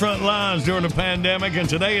being on the front lines during the pandemic, and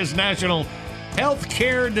today is National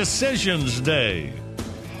Healthcare Decisions Day.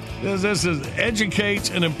 This educates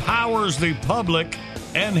and empowers the public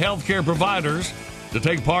and healthcare providers to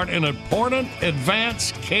take part in important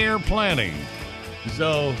advanced care planning.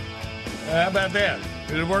 So, how about that?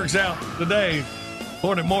 It works out today.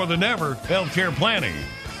 Important more than ever, healthcare planning.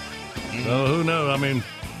 So who knows? I mean,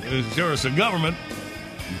 sure, it's the government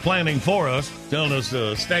planning for us, telling us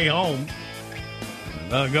to stay home,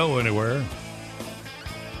 not go anywhere.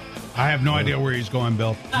 I have no idea where he's going,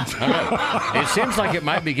 Bill. It seems like it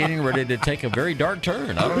might be getting ready to take a very dark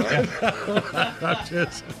turn. I don't know. I'm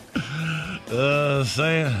just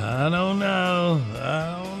saying, I don't know.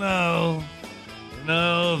 You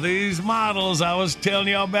know, these models, I was telling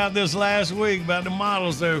y'all about this last week, about the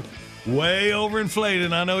models, they're way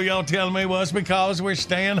overinflated. I know y'all telling me, well, it's because we're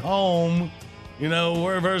staying home. You know,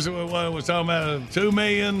 we're talking about 2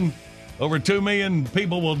 million, over 2 million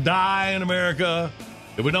people will die in America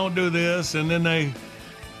if we don't do this. And then they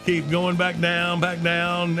keep going back down.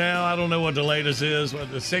 Now, I don't know what the latest is,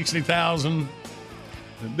 what, the 60,000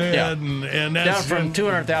 dead. Yeah. And that's down from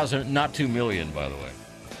 200,000, not 2 million, by the way.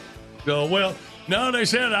 So, well, no, they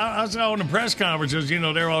said, I saw in the press conferences, you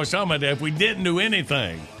know, they're always talking about that. If we didn't do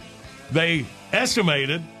anything, they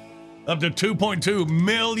estimated up to 2.2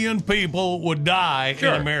 million people would die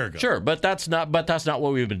in America. Sure, but that's not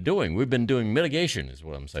what we've been doing. We've been doing mitigation, is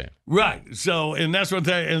what I'm saying. Right. So, and that's what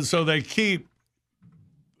so they keep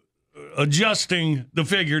adjusting the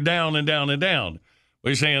figure down and down and down.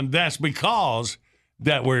 We're saying that's because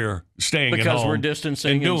that we're staying at home. Because we're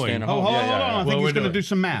distancing and staying at home. Hold on. I think he's going to do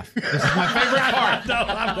some math. This is my favorite part. No,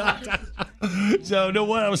 I'm not. So, no,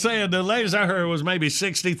 what I'm saying, the latest I heard was maybe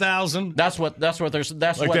 60,000. That's what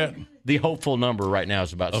the hopeful number right now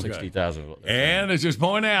is about 60,000. And as just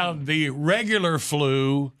point out, the regular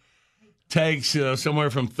flu takes somewhere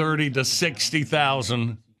from 30 to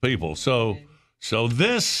 60,000 people. So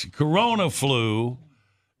this corona flu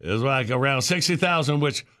is like around 60,000,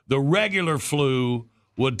 which the regular flu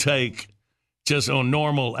would take just on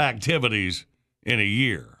normal activities in a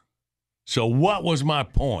year. So what was my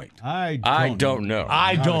point? I don't know.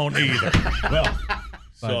 I don't either. Well,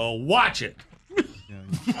 so watch it.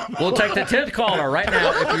 We'll take the 10th caller right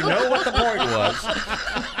now if you know what the point was.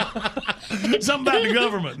 Something about the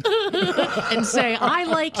government. And say, I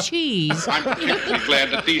like cheese. I'm particularly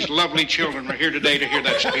glad that these lovely children were here today to hear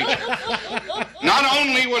that speech. Not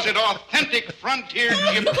only was it authentic frontier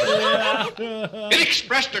gypsy, it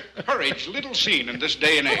expressed a courage little seen in this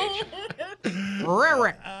day and age. All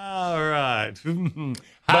right.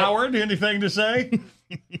 Howard, anything to say?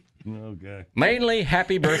 Okay. Mainly,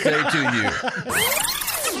 happy birthday to you.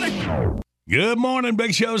 Good morning,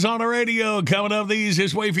 Big Show's on the radio. Coming up, the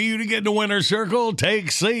easiest way for you to get in the winner's circle.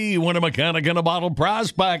 Take C, win a mechanic in a bottle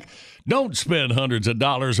prize pack. Don't spend hundreds of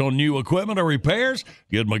dollars on new equipment or repairs.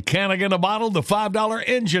 Get mechanic in a bottle, the $5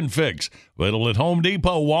 engine fix. Available at Home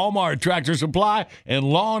Depot, Walmart, Tractor Supply, and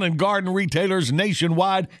lawn and garden retailers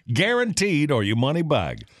nationwide. Guaranteed or your money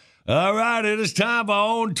back. All right, it is time for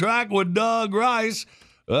On Track with Doug Rice.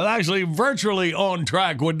 Well, actually, virtually on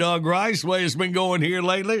track with Doug Rice, the way it's been going here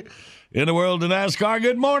lately in the world of NASCAR.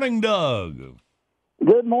 Good morning, Doug.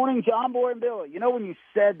 Good morning, John Boy and Billy. You know, when you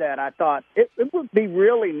said that, I thought it would be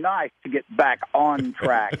really nice to get back on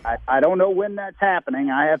track. I don't know when that's happening.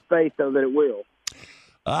 I have faith, though, that it will.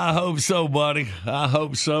 I hope so, buddy. I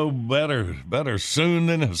hope so. Better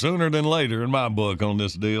sooner than later in my book on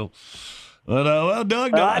this deal. But, well,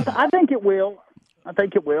 Doug. I think it will.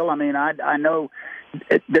 I mean, I know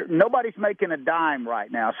nobody's making a dime right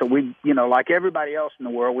now, so we, like everybody else in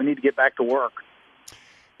the world, we need to get back to work.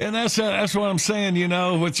 And that's what I'm saying.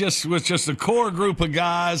 With just a core group of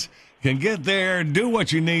guys can get there, do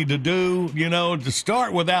what you need to do. To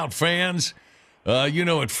start without fans,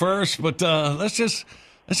 at first, but let's just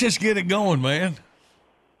get it going, man.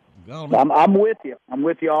 I'm with you. I'm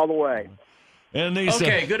with you all the way. And these,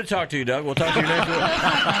 okay, good to talk to you, Doug. We'll talk to you next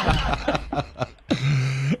week.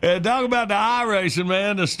 And talk about the iRacing,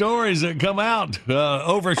 man. The stories that come out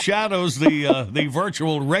overshadows the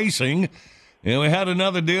virtual racing. And we had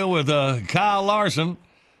another deal with Kyle Larson.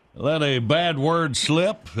 Let a bad word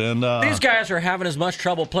slip. And these guys are having as much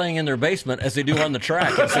trouble playing in their basement as they do on the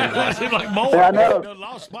track. It seems like more. Yeah, I know.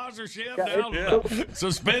 Lost sponsorship,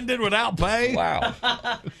 suspended without pay. Wow.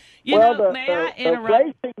 May I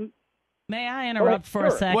interrupt? May I interrupt for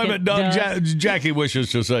a second? Wait a minute, Doug. Jackie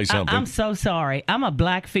wishes to say something. I'm so sorry. I'm a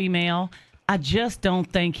black female. I just don't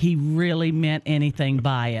think he really meant anything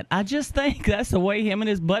by it. I just think that's the way him and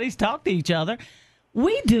his buddies talk to each other.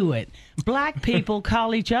 We do it. Black people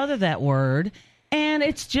call each other that word, and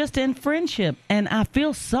it's just in friendship. And I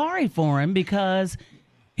feel sorry for him because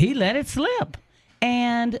he let it slip.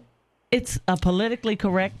 And it's a politically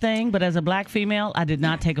correct thing, but as a black female, I did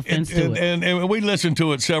not take offense to it. And we listened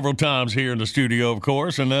to it several times here in the studio, of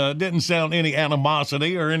course, and it didn't sound any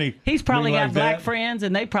animosity or any. He's probably got black friends,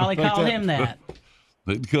 and they probably call him that.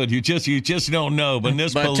 Good. You just don't know. But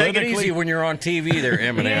take it easy when you're on TV there,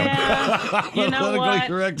 Eminem. Yeah, you know what?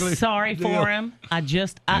 Correctly. Sorry for him.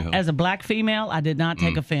 As a black female, I did not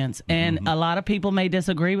take offense. And a lot of people may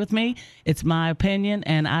disagree with me. It's my opinion,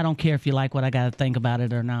 and I don't care if you like what I got to think about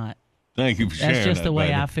it or not. Thank you for sharing. That's just the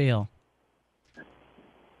way I feel.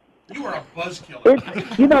 You are a buzzkill.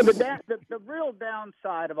 The real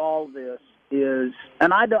downside of all of this is,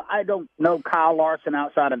 and I don't know Kyle Larson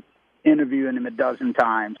outside of interviewing him a dozen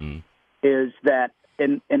times, is that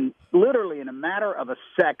in literally in a matter of a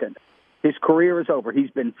second, his career is over.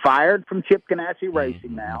 He's been fired from Chip Ganassi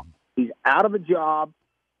Racing now. He's out of a job.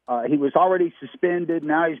 He was already suspended.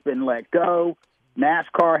 Now he's been let go.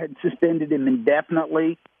 NASCAR had suspended him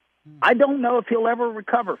indefinitely. I don't know if he'll ever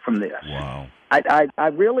recover from this. Wow. I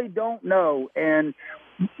really don't know. And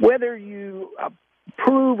whether you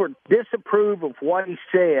approve or disapprove of what he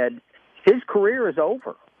said, his career is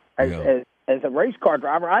over as a race car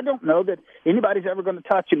driver. I don't know that anybody's ever going to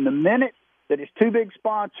touch him. The minute that his two big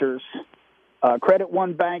sponsors, Credit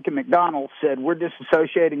One Bank and McDonald's, said we're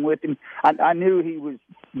disassociating with him. I knew he was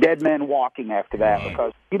dead man walking after that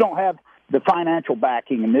because you don't have the financial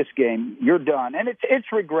backing in this game, you're done. And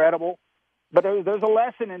it's regrettable, but there's a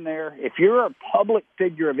lesson in there. If you're a public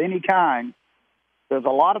figure of any kind, there's a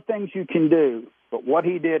lot of things you can do, but what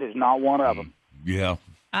he did is not one of them. Yeah.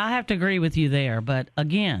 I have to agree with you there, but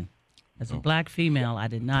again, as a black female, I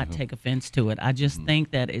did not take offense to it. I just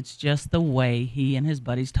think that it's just the way he and his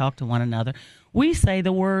buddies talk to one another. We say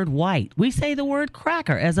the word white. We say the word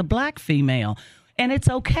cracker as a black female, and it's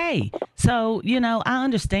okay. So, I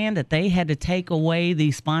understand that they had to take away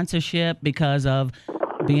the sponsorship because of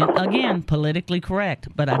being, again, politically correct,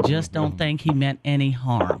 but I just don't think he meant any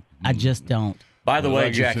harm. I just don't. By the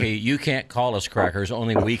way, Jackie, you can't call us crackers.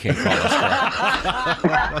 Only we can call us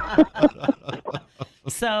crackers.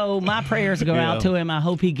 So my prayers go out to him. I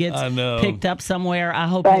hope he gets picked up somewhere. I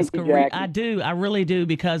hope Thank his you, career. Jackie. I do. I really do,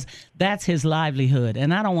 because that's his livelihood,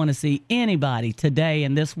 and I don't want to see anybody today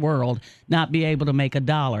in this world not be able to make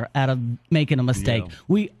 $1 out of making a mistake. Yeah.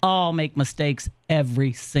 We all make mistakes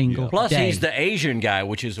every single Plus, day. he's the Asian guy,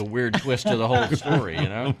 which is a weird twist to the whole story.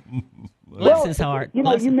 Bless his heart. You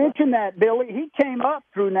mentioned that, Billy. He came up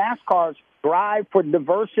through NASCAR's Drive for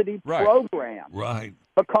Diversity program. Right.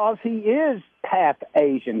 Because he is half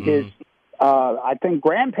Asian. His, I think,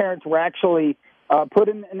 grandparents were actually put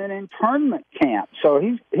in an internment camp. So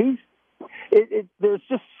there's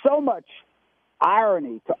just so much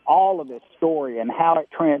irony to all of this story and how it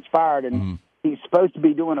transpired. And he's supposed to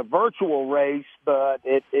be doing a virtual race, but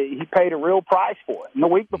he paid a real price for it. And the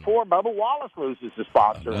week before, Bubba Wallace loses the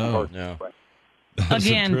sponsor.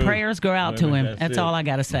 Again, prayers go out to him. That's all I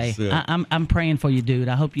got to say. I'm praying for you, dude.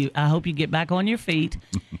 I hope you get back on your feet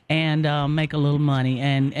and make a little money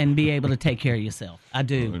and be able to take care of yourself. I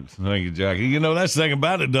do. Thank you, Jackie. That's the thing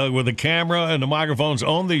about it, Doug. With the camera and the microphones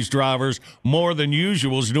on these drivers, more than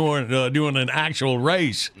usual is doing an actual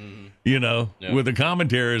race. With the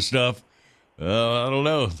commentary and stuff. I don't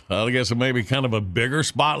know. I guess it may be kind of a bigger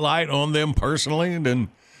spotlight on them personally than.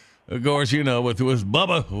 Of course, with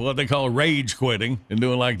Bubba, what they call rage quitting and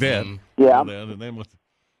doing like that. Yeah. And then with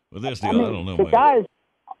this deal, I don't know. The guys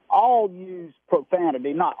all use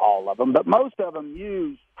profanity, not all of them, but most of them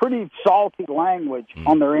use pretty salty language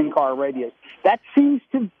on their in-car radios. That seems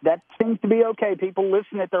to be okay. People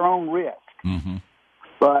listen at their own risk. Mm-hmm.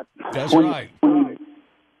 But that's right.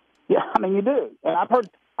 You do. And I've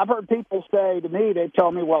heard people say to me, they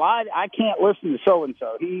tell me, well, I can't listen to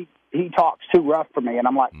so-and-so. He talks too rough for me. And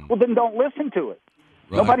I'm like, well, then don't listen to it.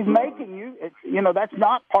 Right. Nobody's making you. That's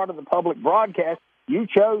not part of the public broadcast. You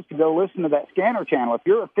chose to go listen to that scanner channel. If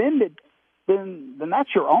you're offended, then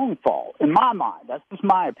that's your own fault, in my mind. That's just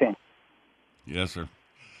my opinion. Yes, sir.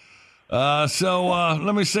 So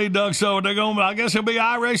let me see, Doug. So I guess there'll be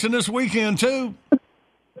iRacing this weekend, too.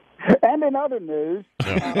 And in other news.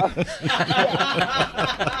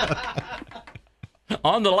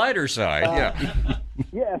 On the lighter side,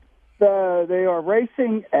 Yes. They are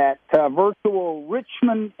racing at virtual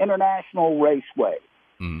Richmond International Raceway.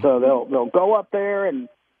 So they'll go up there, and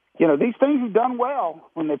these things have done well.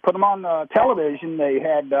 When they put them on television, they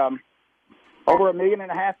had over 1.5 million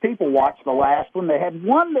people watch the last one. They had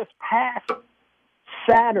one this past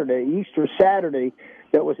Saturday, Easter Saturday,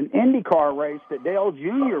 that was an IndyCar race that Dale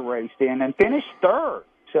Jr. raced in and finished third.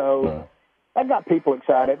 So that got people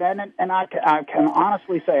excited, and I can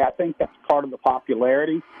honestly say I think that's part of the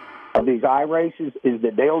popularity of these iRaces is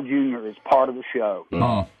that Dale Jr. is part of the show.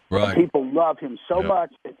 Oh, right. People love him so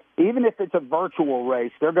much that even if it's a virtual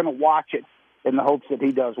race, they're going to watch it in the hopes that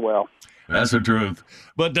he does well. That's the truth.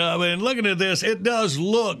 But looking at this, it does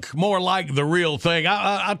look more like the real thing.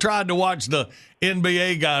 I tried to watch the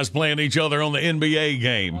NBA guys playing each other on the NBA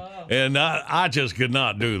game, and I just could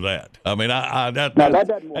not do that. I mean, that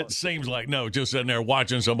doesn't work. That seems like, just sitting there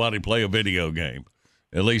watching somebody play a video game.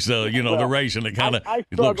 At least, the racing, it kind of I looks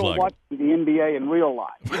struggle like watching the NBA in real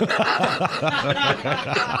life.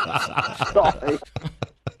 Sorry.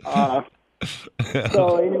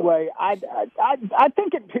 So anyway, I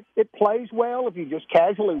think it plays well if you just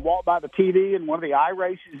casually walk by the TV and one of the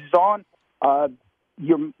iRaces is on.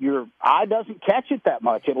 Your eye doesn't catch it that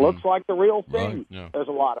much. It looks like the real thing. Right, yeah. There's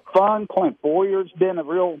a lot of fun. Clint Boyer's been a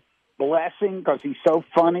real blessing because he's so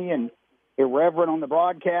funny and irreverent on the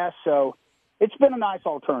broadcast. So it's been a nice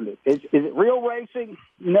alternative. Is it real racing?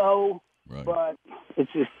 No. Right. But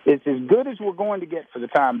it's as good as we're going to get for the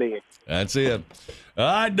time being. That's it. All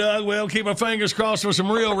right, Doug. Well, keep our fingers crossed for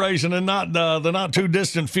some real racing and not the not too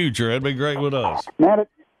distant future. That'd be great with us. Man,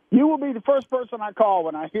 You will be the first person I call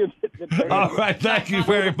when I hear that. All right, thank you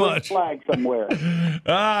very much. Flag somewhere.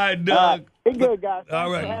 All right, Doug. Be good, guys. Thanks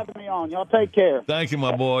All right. for having me on. Y'all take care. Thank you,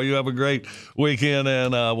 my boy. You have a great weekend,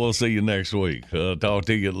 and we'll see you next week. Talk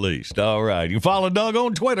to you at least. All right. You can follow Doug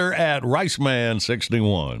on Twitter at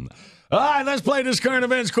RiceMan61. All right, let's play this current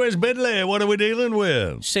events quiz. Bidley, what are we dealing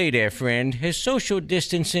with? Say there, friend, has social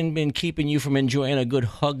distancing been keeping you from enjoying a good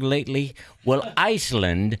hug lately? Well,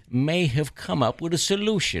 Iceland may have come up with a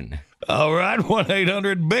solution. All right,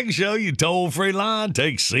 1-800-BIG-SHOW, you toll-free line.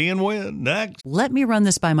 Take C and win. Next. Let me run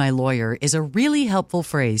this by my lawyer is a really helpful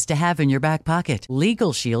phrase to have in your back pocket.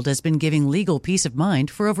 Legal Shield has been giving legal peace of mind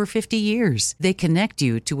for over 50 years. They connect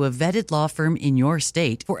you to a vetted law firm in your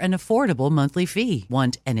state for an affordable monthly fee.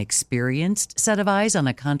 Want an experienced set of eyes on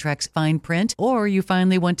a contract's fine print? Or you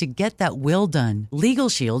finally want to get that will done? Legal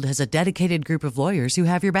Shield has a dedicated group of lawyers who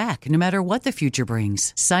have your back, no matter what the future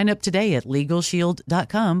brings. Sign up today at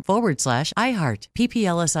LegalShield.com/iHeart.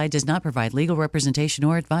 PPLSI does not provide legal representation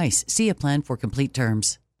or advice. See a plan for complete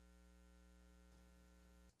terms.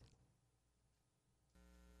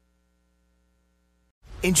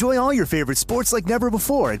 Enjoy all your favorite sports like never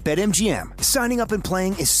before at BetMGM. Signing up and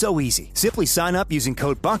playing is so easy. Simply sign up using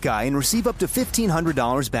code Buckeye and receive up to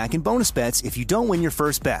 $1,500 back in bonus bets if you don't win your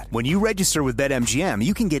first bet. When you register with BetMGM,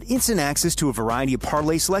 you can get instant access to a variety of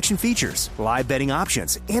parlay selection features, live betting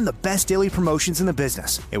options, and the best daily promotions in the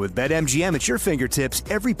business. And with BetMGM at your fingertips,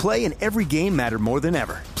 every play and every game matter more than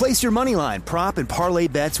ever. Place your moneyline, prop, and parlay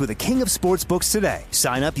bets with the king of sportsbooks today.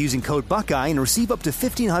 Sign up using code Buckeye and receive up to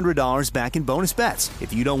 $1,500 back in bonus bets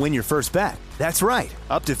if you don't win your first bet. That's right,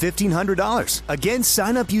 up to $1,500. Again,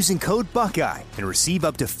 sign up using code Buckeye and receive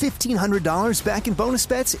up to $1,500 back in bonus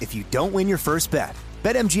bets if you don't win your first bet.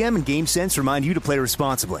 BetMGM and GameSense remind you to play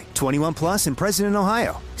responsibly. 21 plus and present in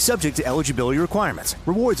Ohio. Subject to eligibility requirements.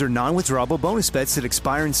 Rewards are non-withdrawable bonus bets that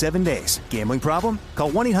expire in 7 days. Gambling problem?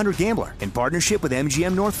 Call 1-800-GAMBLER in partnership with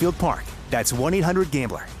MGM Northfield Park. That's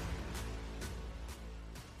 1-800-GAMBLER.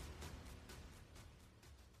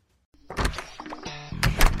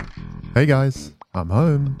 Hey guys, I'm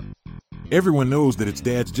home. Everyone knows that it's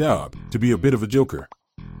Dad's job to be a bit of a joker.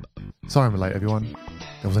 Sorry I'm late, everyone.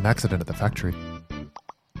 There was an accident at the factory.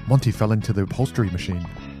 Monty fell into the upholstery machine.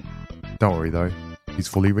 Don't worry though, he's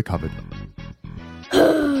fully recovered.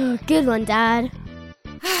 Good one, Dad.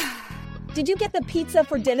 Did you get the pizza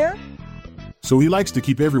for dinner? So he likes to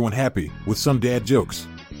keep everyone happy with some dad jokes.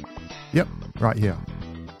 Yep, right here.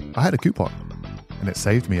 I had a coupon, and it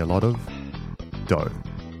saved me a lot of dough.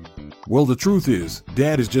 Well, the truth is,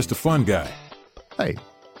 Dad is just a fun guy. Hey,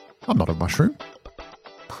 I'm not a mushroom.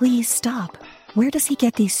 Please stop. Where does he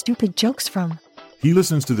get these stupid jokes from? He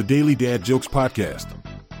listens to the Daily Dad Jokes podcast.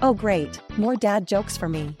 Oh, great. More dad jokes for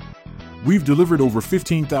me. We've delivered over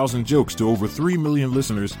 15,000 jokes to over 3 million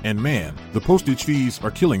listeners, and man, the postage fees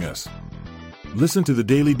are killing us. Listen to the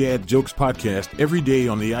Daily Dad Jokes podcast every day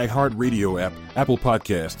on the iHeartRadio app, Apple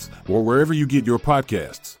Podcasts, or wherever you get your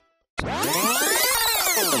podcasts.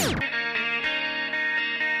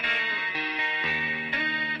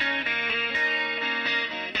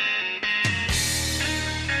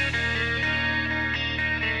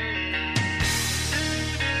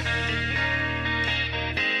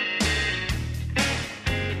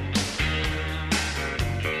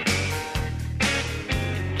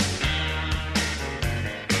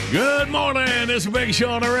 Good morning. It's Big Show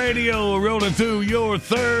on the radio, rolling through your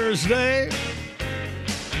Thursday.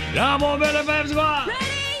 I'm on Billy Fab Squad.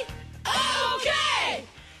 Ready? Okay!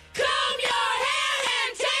 Comb your hair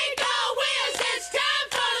and take a whiz. It's time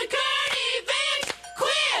for the current events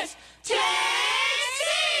quiz.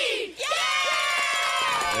 Taxi!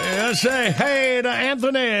 Yeah! Let's say hey to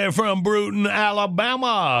Anthony from Bruton,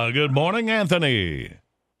 Alabama. Good morning, Anthony.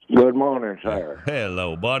 Good morning, sir.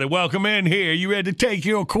 Hello, buddy. Welcome in here. You ready to take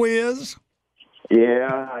your quiz?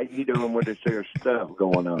 Yeah, how you doing with this here stuff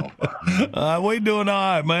going on? We doing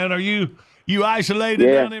all right, man. Are you isolated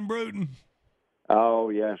down in Bruton? Oh,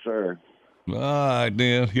 yes, sir. All right,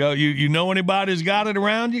 then. You know anybody's got it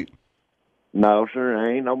around you? No,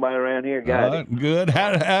 sir. Ain't nobody around here got it. Good.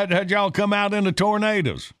 How'd y'all come out in the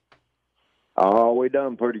tornadoes? Oh, we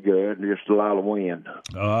done pretty good. Just a lot of wind.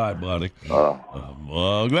 All right, buddy.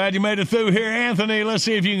 Well, glad you made it through here, Anthony. Let's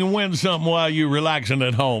see if you can win something while you're relaxing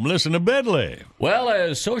at home. Listen to Bidley. Well,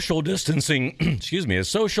 as social distancing, as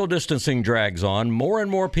social distancing drags on, more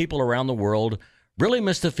and more people around the world really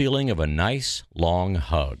miss the feeling of a nice, long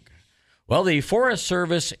hug. Well, the Forest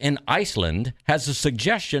Service in Iceland has a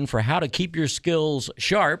suggestion for how to keep your skills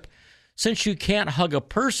sharp. Since you can't hug a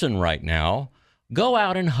person right now, go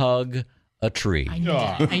out and hug a tree. I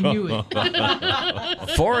knew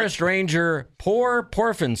it. Forest Ranger Thur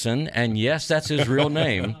Porfinson, and yes, that's his real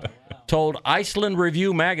name, told Iceland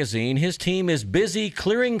Review magazine his team is busy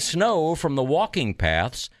clearing snow from the walking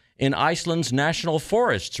paths in Iceland's national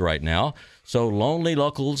forests right now, so lonely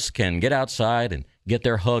locals can get outside and get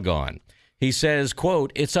their hug on. He says,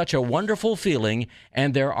 quote, "It's such a wonderful feeling,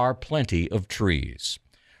 and there are plenty of trees."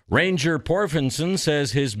 Ranger Porfinson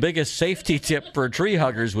says his biggest safety tip for tree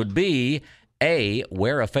huggers would be, A,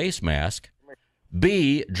 wear a face mask,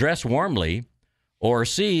 B, dress warmly, or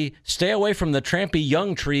C, stay away from the trampy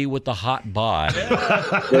young tree with the hot bod. C.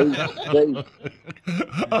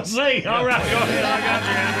 All right, go ahead. I got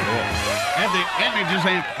you, Andrew. Anthony just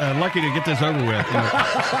ain't lucky to get this over with.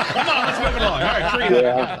 Come on, let's move it along. All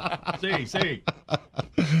right, tree. C.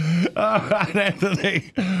 All right,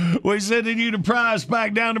 Anthony. We're sending you the prize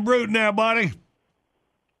back down to Brute now, buddy.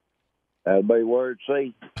 That'll be word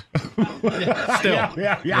C. Still.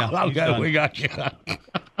 Yeah. Okay, we got you. All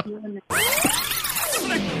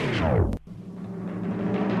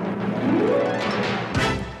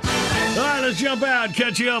right, let's jump out,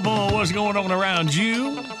 catch you up on what's going on around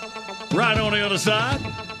you. Right on the other side,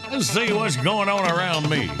 let's see what's going on around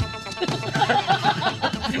me.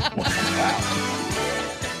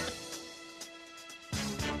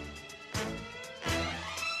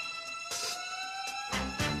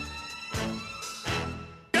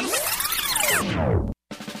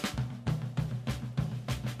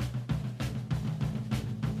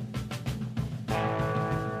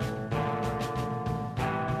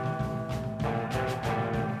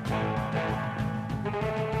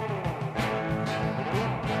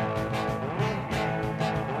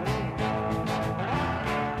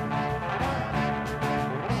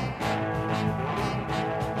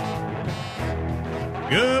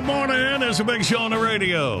 Good morning. It's a big show on the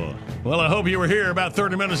radio. Well, I hope you were here about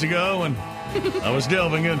 30 minutes ago, and I was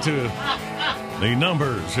delving into the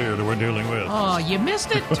numbers here that we're dealing with. Oh, you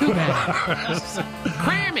missed it? Too bad.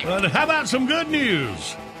 Cram it. But how about some good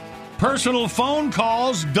news? Personal phone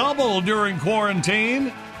calls doubled during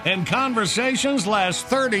quarantine, and conversations last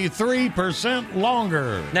 33%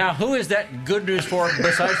 longer. Now, who is that good news for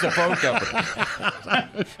besides the phone company?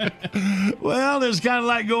 Well, it's kind of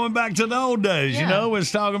like going back to the old days, you know. We're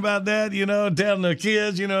talking about that, telling the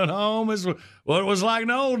kids, at home is what it was like in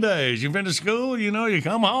the old days. You've been to school, you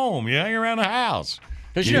come home, you hang around the house.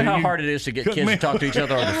 Because you know how hard it is to get kids to talk to each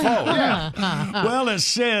other on the phone. Well, it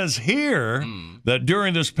says here that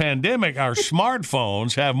during this pandemic, our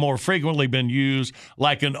smartphones have more frequently been used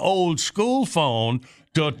like an old school phone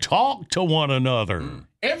to talk to one another.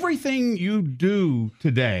 Everything you do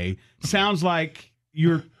today sounds like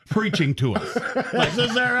you're preaching to us.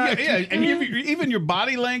 Is that right? Yeah, and even your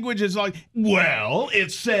body language is like, well,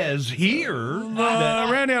 it says here.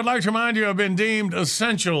 Randy, I'd like to remind you I've been deemed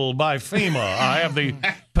essential by FEMA. I have the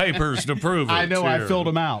papers to prove it. I know, here. I filled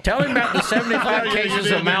them out. Tell him about the 75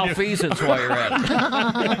 cases of malfeasance while you're at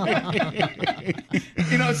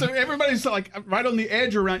it. So everybody's like right on the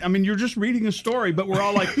edge around. I mean, you're just reading a story, but we're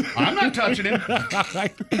all like, I'm not touching him.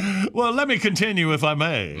 Well, let me continue if I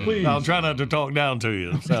may. Please. I'll try not to talk down to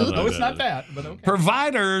you. No, it's not that, but okay.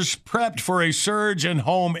 Providers prepped for a surge in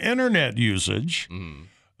home internet usage.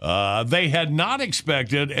 They had not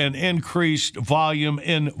expected an increased volume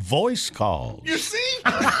in voice calls. You see?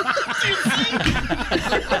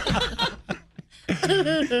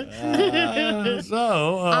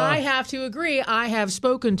 I have to agree. I have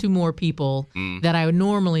spoken to more people than I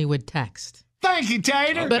normally would text. Thank you,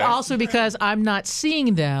 Tater. But also because I'm not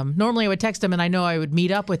seeing them. Normally I would text them and I know I would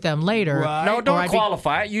meet up with them later. Right. No, don't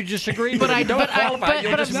qualify it. You just agreed. But I don't qualify it.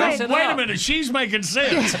 You'll just mess it up. Wait a minute. She's making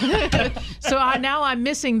sense. So now I'm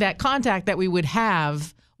missing that contact that we would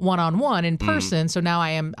have one-on-one in person. So now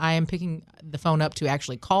I am picking the phone up to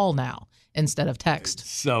actually call now instead of text.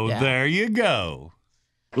 So there you go.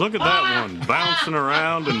 Look at that one bouncing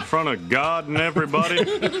around in front of God and everybody.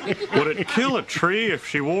 Would it kill a tree if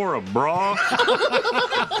she wore a bra?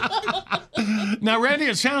 Now, Randy,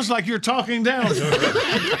 it sounds like you're talking down to her.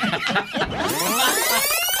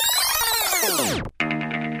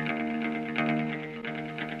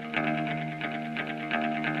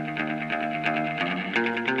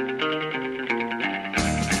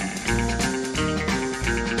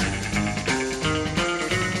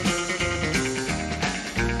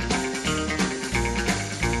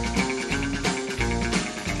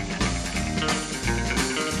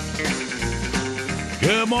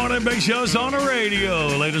 Good morning, Big Show's on the radio.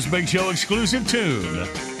 Latest Big Show exclusive tune.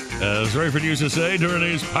 As Rayford used to say during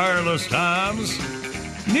these perilous times,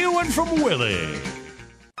 new one from Willie.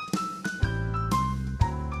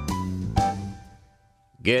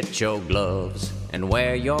 Get your gloves and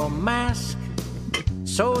wear your mask.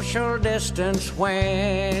 Social distance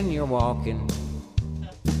when you're walking.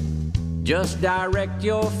 Just direct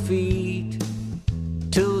your feet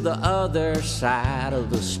to the other side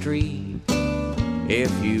of the street.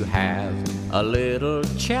 If you have a little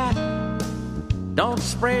chat, don't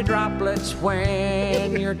spray droplets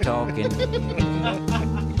when you're talking.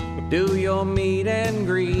 Do your meet and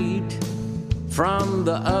greet from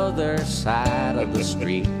the other side of the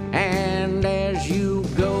street. And as you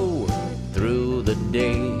go through the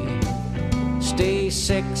day, stay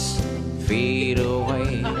 6 feet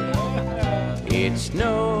away. It's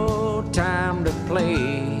no time to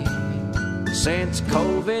play. Since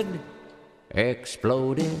COVID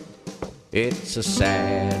exploded, it's a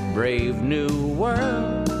sad, brave new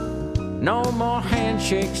world. No more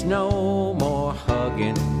handshakes, no more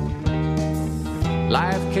hugging.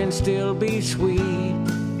 Life can still be sweet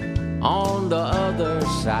on the other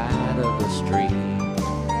side of the street.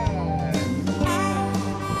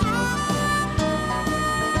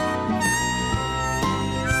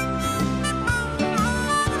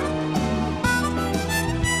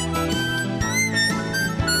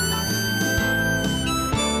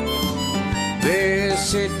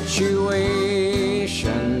 This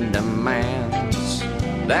situation demands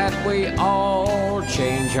that we all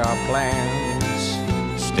change our plans.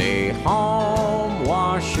 Stay home,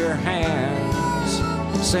 wash your hands.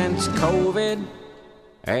 Since COVID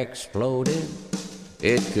exploded,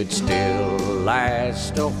 it could still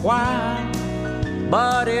last a while,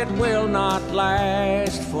 but it will not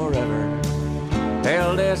last forever.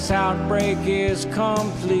 Till this outbreak is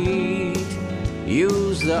complete,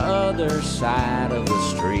 use the other side of the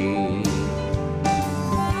street.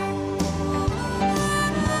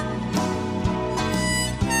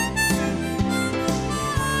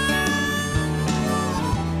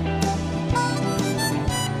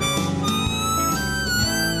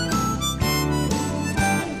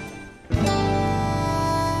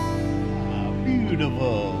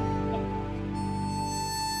 Beautiful.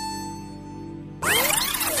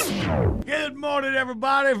 Good morning,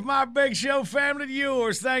 everybody. From my Big Show family to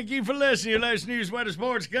yours, thank you for listening. Your latest news, weather,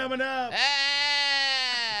 sports coming up.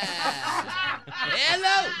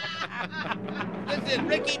 Hello. This is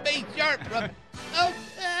Ricky B. Sharp from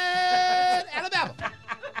Alabama.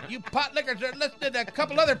 You pot lickers are listening to a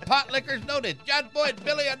couple other pot lickers. Know this, John Boy and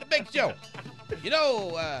Billy on the Big Show. You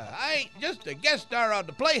know, I ain't just a guest star on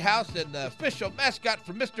the Playhouse and the official mascot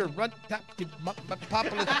for Mr. Runt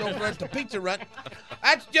Populist over at the Pizza Runt.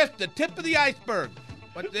 That's just the tip of the iceberg.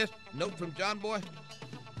 What's this? Note from John Boy?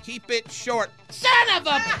 Keep it short. Son of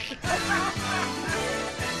a...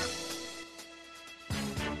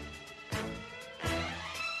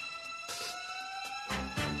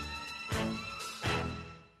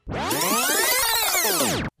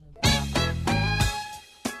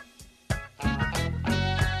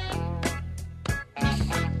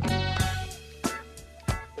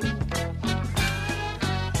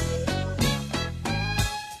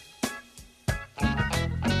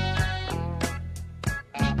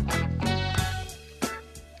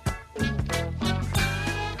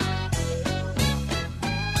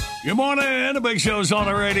 Good morning. The Big Show's on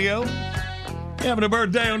the radio. Having a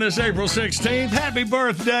birthday on this April 16th. Happy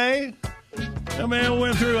birthday. I mean,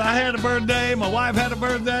 I had a birthday. My wife had a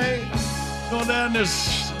birthday. Going down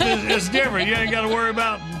this, it's different. You ain't got to worry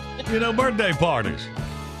about, birthday parties.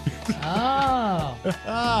 Oh.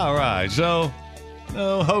 All right. So,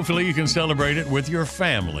 hopefully you can celebrate it with your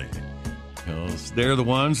family. Because they're the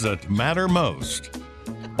ones that matter most.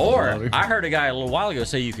 Or I heard a guy a little while ago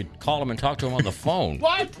say you could call him and talk to him on the phone.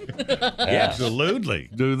 What? Absolutely.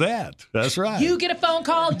 Do that. That's right. You get a phone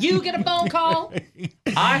call. You get a phone call.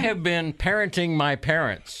 I have been parenting my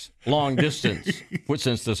parents long distance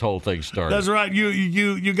since this whole thing started. That's right.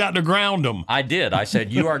 You got to ground them. I did. I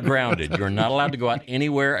said, you are grounded. You're not allowed to go out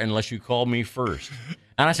anywhere unless you call me first.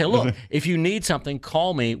 And I said, look, if you need something,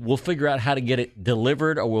 call me. We'll figure out how to get it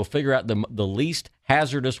delivered, or we'll figure out the least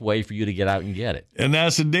hazardous way for you to get out and get it. And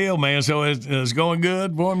that's the deal, man. So it's going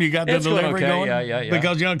good for them? You got the delivery going? Yeah.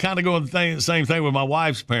 Because, kind of going the same thing with my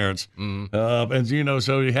wife's parents. And,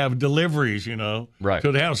 so you have deliveries, right.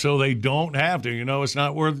 to the house, so they don't have to. It's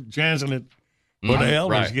not worth chancing it for the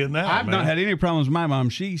elders getting out. I've not had any problems with my mom.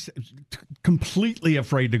 She's completely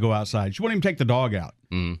afraid to go outside. She won't even take the dog out.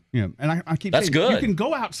 And I keep That's saying, good. you can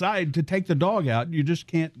go outside to take the dog out. You just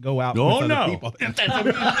can't go out with other people.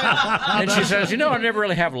 And she says, I never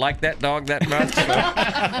really have liked that dog that much.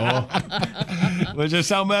 We're just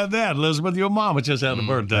talking about that. Elizabeth, your mama just had a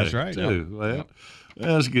birthday. That's right. Too.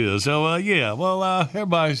 That's good. So,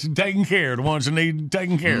 everybody's taking care of the ones that need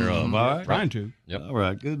taken care of, all right? Trying to. Yep. All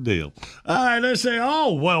right, good deal. All right, let's say,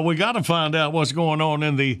 we got to find out what's going on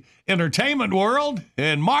in the entertainment world,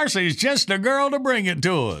 and Marcy's just the girl to bring it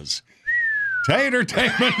to us.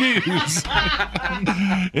 Tatertainment News.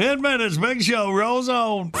 In minutes, Big Show rolls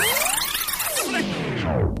on.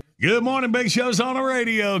 Good morning, Big Show's on the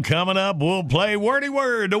radio. Coming up, we'll play Wordy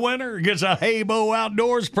Word. The winner gets a Haybo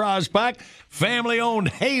Outdoors prize pack.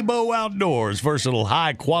 Family-owned Haybo Outdoors. Versatile,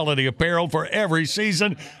 high-quality apparel for every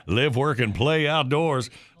season. Live, work, and play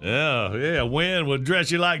outdoors. Yeah, win will dress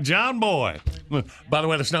you like John Boy. By the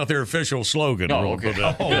way, that's not their official slogan. Oh, okay.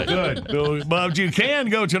 Good. But you can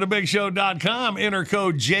go to thebigshow.com, enter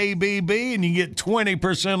code JBB, and you get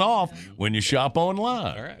 20% off when you shop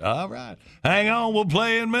online. All right. Hang on, we'll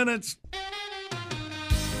play in minutes.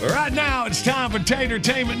 Right now, it's time for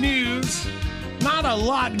Tatertainment News. Not a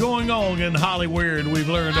lot going on in Hollywood, we've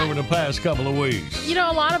learned over the past couple of weeks. You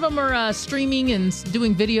know, a lot of them are streaming and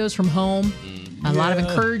doing videos from home. A lot of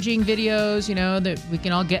encouraging videos, that we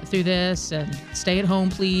can all get through this and stay at home,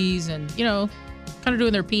 please. And, kind of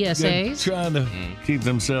doing their PSAs. They're trying to keep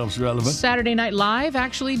themselves relevant. Saturday Night Live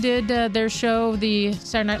actually did their show, the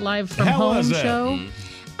Saturday Night Live from How Home was that? show.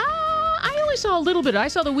 I only saw a little bit. I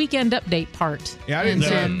saw the weekend update part. Yeah, I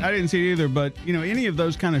didn't see it either. But, any of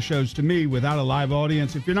those kind of shows, to me, without a live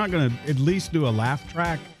audience, if you're not going to at least do a laugh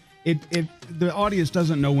track, the audience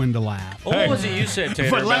doesn't know when to laugh. What was it you said, Tater?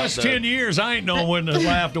 For the last 10 years, I ain't known when to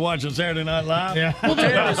laugh to watch on Saturday Night Live. Yeah. Well,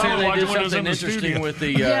 Tater said they did something in the interesting studio. with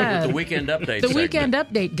the weekend update. The weekend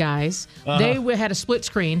update guys, they had a split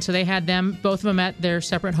screen, so they had them, both of them at their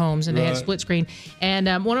separate homes, and they had a split screen.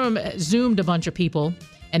 And one of them Zoomed a bunch of people,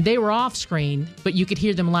 and they were off screen, but you could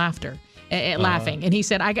hear them laughing. And he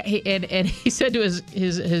said, and he said to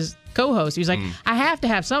his co-host, he was like, I have to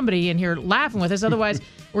have somebody in here laughing with us, otherwise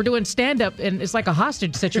we're doing stand-up and it's like a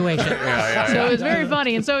hostage situation. So it was very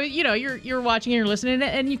funny. And so, you're watching and you're listening,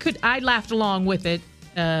 and I laughed along with it.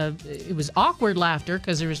 It was awkward laughter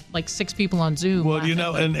because there was like 6 people on Zoom. Well,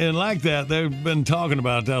 and like that, they've been talking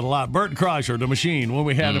about that a lot. Bert Kreischer, the Machine, when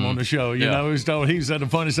we had him on the show, he said the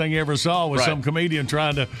funniest thing he ever saw was some comedian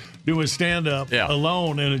trying to do his stand-up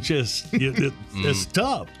alone, and it's just it's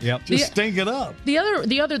tough. Yep. Just stink it up.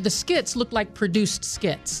 The skits looked like produced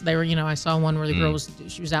skits. They were, I saw one where the girl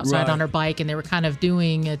was outside on her bike, and they were kind of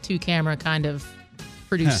doing a 2-camera kind of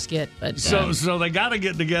produced skit. But so they got to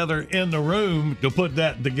get together in the room to put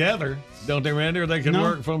that together, don't they, Randy? Or they can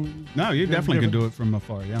work from. No, you definitely can do it from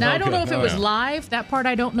afar. Yeah. Now I don't know if it was live. That part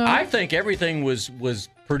I don't know. I think everything was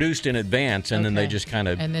produced in advance, and then they just kind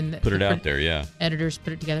of put it out there. Yeah, editors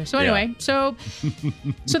put it together. So anyway, so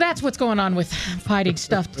that's what's going on with fighting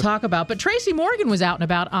stuff to talk about. But Tracy Morgan was out and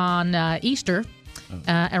about on Easter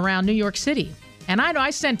around New York City. And I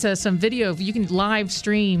sent some video. You can live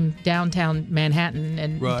stream downtown Manhattan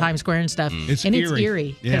and Times Square and stuff. It's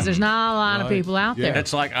eerie because there's not a lot of people out there.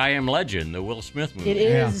 It's like I Am Legend, the Will Smith movie. It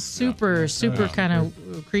is super kind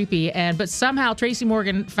of creepy. But somehow Tracy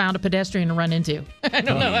Morgan found a pedestrian to run into. I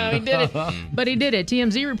don't know how he did it, but he did it.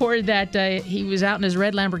 TMZ reported that he was out in his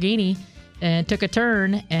red Lamborghini and took a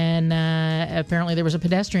turn, and apparently there was a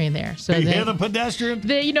pedestrian there. So he hit a pedestrian?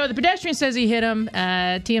 The pedestrian says he hit him.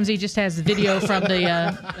 TMZ just has the video from the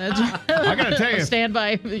I gotta tell you,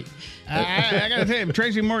 standby. I gotta tell you,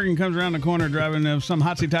 Tracy Morgan comes around the corner driving some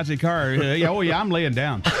hotsy-totsy car. I'm laying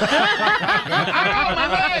down.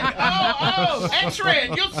 X-ray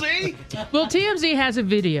it, you'll see. Well, TMZ has a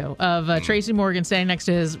video of Tracy Morgan standing next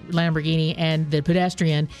to his Lamborghini and the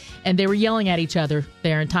pedestrian, and they were yelling at each other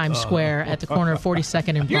there in Times Square at the corner of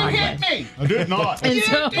 42nd and Broadway. You hit me. I did not. And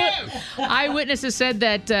so, eyewitnesses said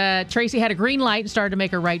that Tracy had a green light and started to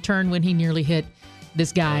make a right turn when he nearly hit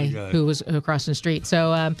this guy who was crossing the street.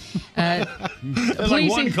 So, it's like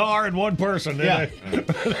one car and one person. Yeah.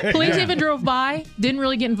 Police even drove by, didn't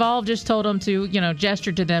really get involved, just told them to,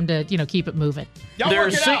 gesture to them to, keep it moving. There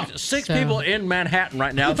are six people in Manhattan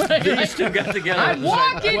right now. These two got together. I'm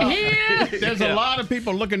walking here. There's a lot of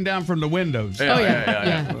people looking down from the windows.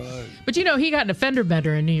 Yeah. But he got an fender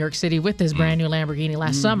bender in New York City with his brand new Lamborghini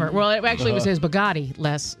last summer. Well, it actually was his Bugatti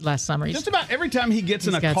last summer. Just about every time he gets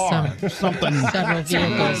in a car, something. Several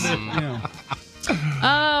vehicles.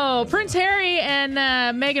 Oh, Prince Harry and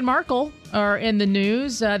Meghan Markle are in the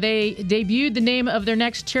news. They debuted the name of their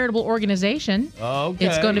next charitable organization. Okay.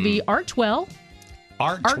 It's going to be Artwell.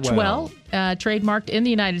 Archwell, trademarked in the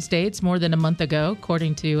United States more than a month ago,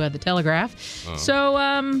 according to the Telegraph.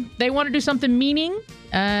 So they want to do something meaning.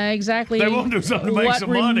 Exactly. They want to do something to make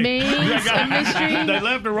some money. Remains a mystery. They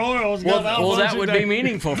left the Royals. Well, that would be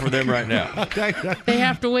meaningful for them right now. They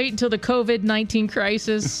have to wait until the COVID-19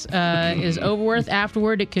 crisis is over with.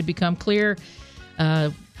 Afterward, it could become clear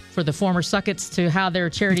for the former Suckets to how their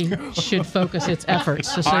charity should focus its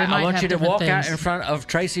efforts. So I might want have you to different walk things. out in front of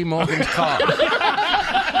Tracy Morgan's car.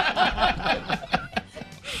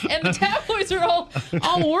 And the tabloids are all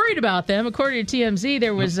worried about them. According to TMZ,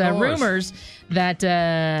 there was rumors that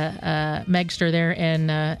Megster there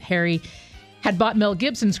and Harry had bought Mel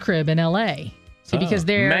Gibson's crib in L.A. See, because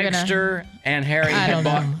they're Megster and Harry had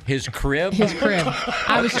bought his crib? His crib.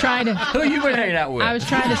 I was trying to... Who you been hanging out with? I was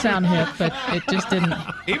trying to sound hip, but it just didn't...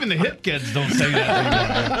 Even the hip kids don't say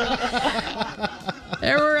that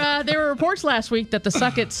anymore. There were reports last week that the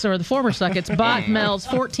Suckets, or the former Suckets, bought Mel's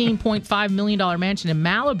 $14.5 million mansion in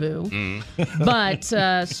Malibu. But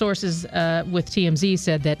sources with TMZ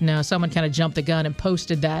said that, no, someone kind of jumped the gun and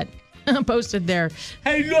posted their...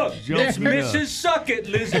 Hey, look, there's Mrs. Suckett,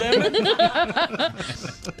 Liz Lemon.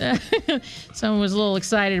 Someone was a little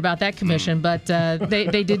excited about that commission, but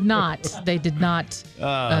they did not. They did not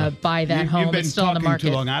buy that home. You've been It's still on the talking market.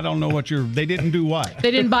 too long. I don't know what they didn't do what? They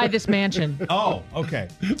didn't buy this mansion. Oh, okay.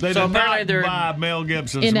 They did not buy Mel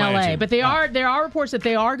Gibson's in mansion. L.A. But there are reports that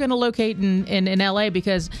they are going to locate in L.A.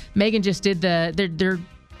 because Megan just did they're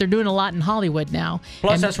doing a lot in Hollywood now.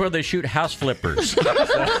 Plus, that's where they shoot house flippers.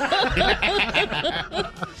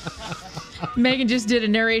 Megan just did a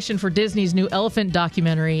narration for Disney's new Elephant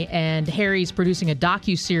documentary, and Harry's producing a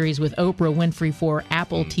docuseries with Oprah Winfrey for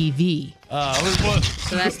Apple TV.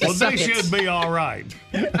 So that's the they Suckets. should be all right.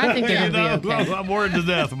 I think they're going to be okay. I'm worried to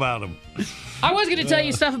death about them. I was going to tell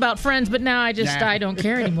you stuff about Friends, but now I don't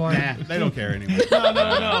care anymore. Nah, they don't care anymore.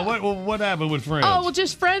 No. What happened with Friends? Oh, well,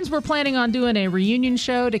 just Friends. We're planning on doing a reunion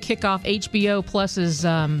show to kick off HBO Plus's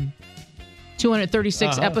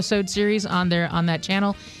 236 episode series on that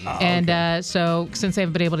channel. So since they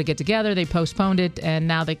haven't been able to get together, they postponed it, and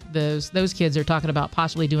now those kids are talking about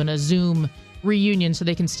possibly doing a Zoom reunion so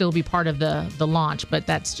they can still be part of the launch. But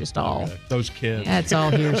that's just all. Okay. Those kids. That's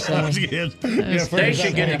all hearsay. Those kids. They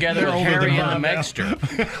should get together, Harry and the Megster.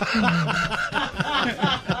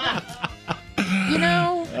 You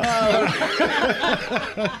know,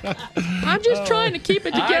 I'm just trying to keep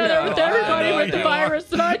it together with everybody with the virus,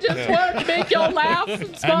 and I just want to make y'all laugh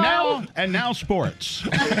and smile. And now sports.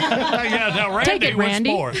 Now Randy, Take it,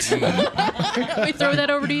 Randy. with sports. Let me throw that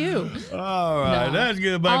over to you. All right, that's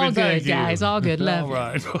good, baby. All Thank good, you. guys. All good. Love All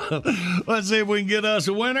right. Let's see if we can get us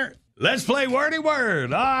a winner. Let's play Wordy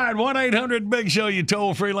Word. All right, 1-800-BIG-SHOW, you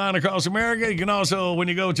toll-free line across America. You can also, when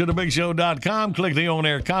you go to thebigshow.com, click the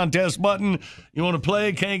on-air contest button. You want to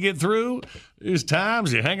play, can't get through? There's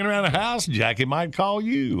times you're hanging around the house, Jackie might call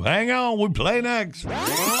you. Hang on, we play next.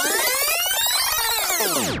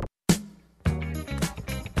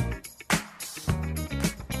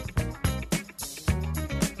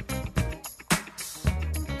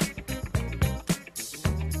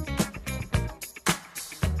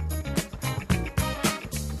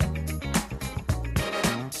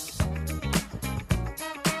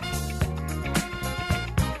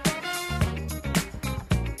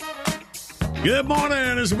 Good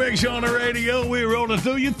morning. It's a Big Show on the radio. We're rolling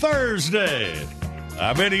through you Thursday.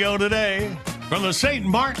 Our video today from the St.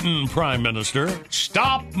 Martin Prime Minister.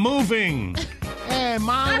 Stop moving. Hey,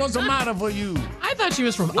 Mom, what's the matter for you? I thought she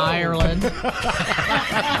was from Ireland. Johnny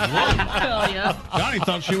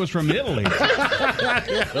thought she was from Italy.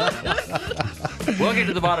 We'll get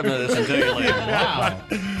to the bottom of this and tell you later. Wow.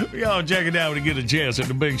 Y'all check it out when you get a chance at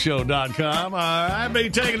thebigshow.com. All right,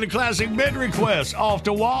 be taking the classic bid request off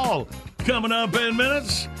the wall. Coming up in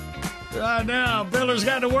minutes. Right now, Biller's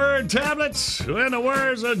got the word tablets. In the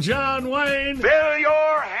words of John Wayne. Fill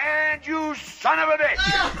your hand, you son of a bitch!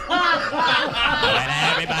 When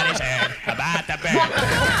everybody's heard about the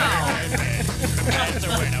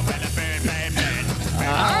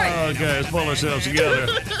Okay, let's pull ourselves together.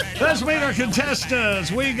 Let's meet our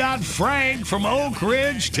contestants. We got Frank from Oak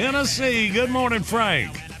Ridge, Tennessee. Good morning,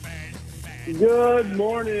 Frank. Good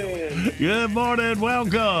morning. Good morning.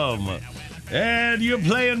 Welcome. And you're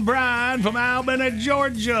playing Brian from Albany,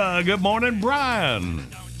 Georgia. Good morning, Brian.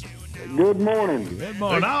 Good morning. Good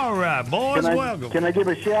morning. All right, boys, welcome. Can I give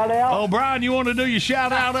a shout out? Oh, Brian, you want to do your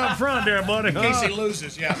shout out up front there, buddy? In case he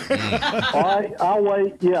loses, yeah. All right, I'll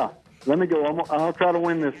wait. Yeah. Let me go. I'll try to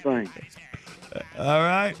win this thing. All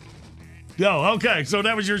right. Oh, okay. So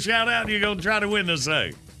that was your shout out. You're going to try to win this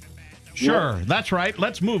thing. Sure, that's right.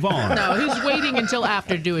 Let's move on. No, he's waiting until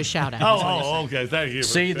after to do his shout out. Oh, okay. Thank you.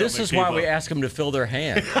 See, this is why we ask them to fill their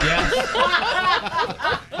hand.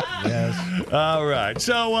 Yes. All right.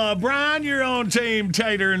 So, Brian, you're on Team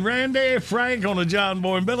Tater and Randy. Frank on the John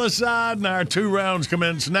Boy and Billy side. And our 2 rounds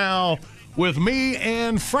commence now with me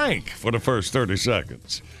and Frank for the first 30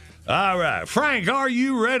 seconds. All right. Frank, are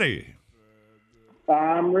you ready?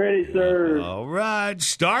 I'm ready, sir. All right.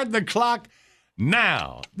 Start the clock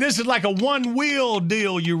now. This is like a one-wheel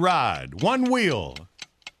deal you ride. One wheel.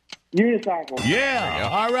 Unicycle. Yeah.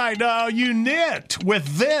 All right. Now, you knit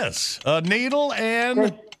with this. A needle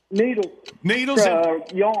and... Needles and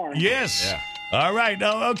yarn. Yes. Yeah. All right.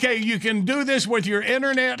 Okay, you can do this with your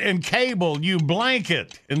internet and cable. You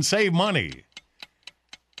blanket and save money.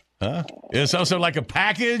 Huh? It's also like a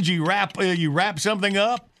package. You wrap something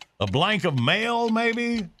up. A blank of mail,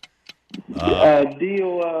 maybe.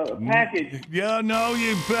 Package. Yeah, no,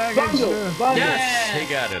 you package. Bundle. Yes,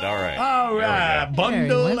 he got it. All right. All right.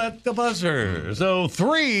 Bundle at the buzzer. So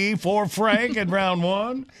 3 for Frank in round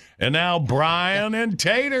 1. And now Brian and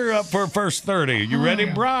Tater up for first 30. You ready,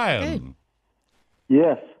 Brian?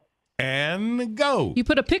 Yes. And go. You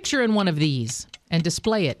put a picture in one of these and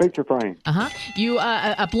display it. Picture frame. You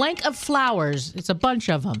a blank of flowers. It's a bunch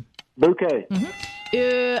of them. Bouquet.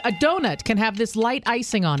 A donut can have this light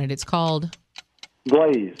icing on it. It's called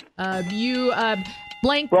glaze.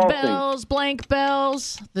 Blank Frosting. blank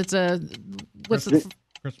bells. That's what's the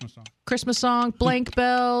Christmas song. Christmas song? Blank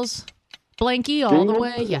bells. Blanky all the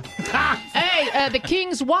way. Yeah. Hey, the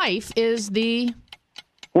king's wife is the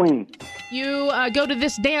queen. You go to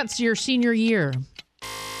this dance your senior year.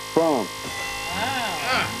 Prom.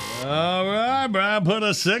 All right, Brian, put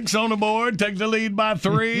a 6 on the board. Take the lead by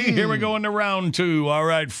 3. Here we go into round 2. All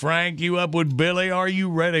right, Frank, you up with Billy. Are you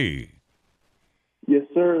ready? Yes,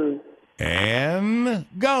 sir. And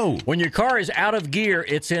go. When your car is out of gear,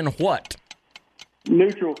 it's in what?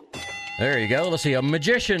 Neutral. There you go. Let's see. A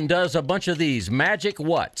magician does a bunch of these. Magic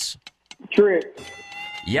whats? Trick.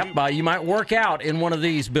 Yep. You might work out in one of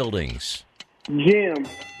these buildings. Gym.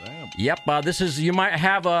 Yep. You might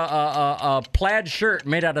have a plaid shirt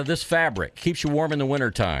made out of this fabric. Keeps you warm in the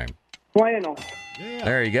wintertime. Flannel.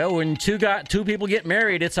 There you go. When two people get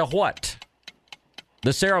married, it's a what?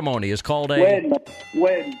 The ceremony is called a...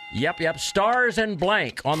 Wedding. Yep. Stars and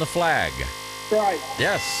blank on the flag. Right.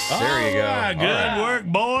 Yes. There you go. All right, good work,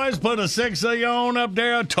 boys. Put a 6 of you on up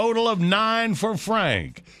there. A total of 9 for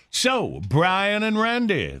Frank. So, Brian and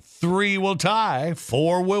Randy, 3 will tie,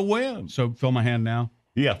 4 will win. So, fill my hand now?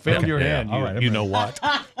 Yeah, fill your hand. All right. You know what?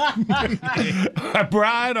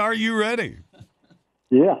 Brian, are you ready?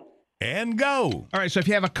 Yeah. And go. All right, so if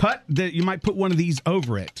you have a cut, you might put one of these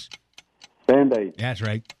over it. Band-Aid. That's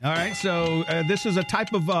right. All right, so this is a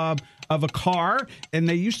type of a car, and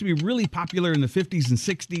they used to be really popular in the 50s and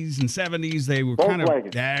 60s and 70s. They were kind of...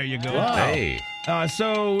 There you go. Wow. Hey.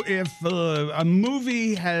 So if a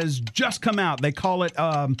movie has just come out, they call it...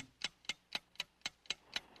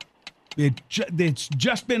 it's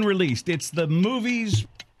just been released. It's the movie's...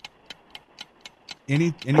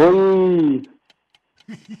 Any...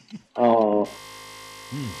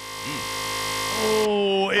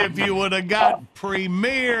 Oh, if you would have got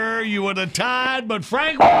premiere, you would have tied, but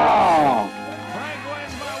Frank... Frank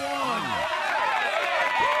wins by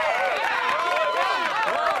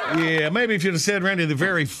 1. Yeah, maybe if you'd have said, Randy, the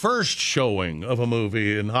very first showing of a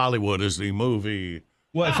movie in Hollywood is the movie...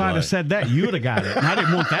 Well, if I'd have said that, you would have got it. And I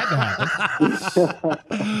didn't want that to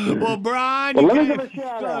happen. Well, Brian, let me give a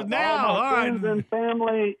shout out. Now, all my friends and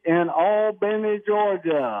family in Albany,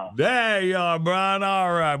 Georgia. There you are, Brian.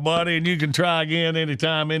 All right, buddy. And you can try again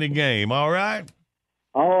anytime, any game. All right?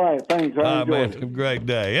 All right. Thanks. I enjoyed it. Great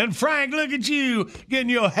day. And Frank, look at you getting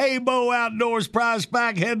your Haybo Outdoors prize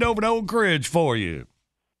pack. Heading over to Oak Ridge for you.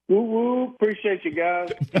 Woo-woo. Appreciate you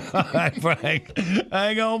guys. All right, Frank.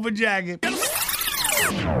 Hang on for jacket.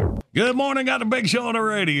 Good morning. Got the big show on the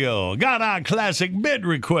radio. Got our classic bid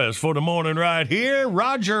request for the morning right here.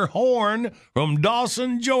 Roger Horn from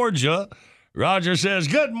Dawson, Georgia. Roger says,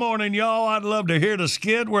 good morning, y'all. I'd love to hear the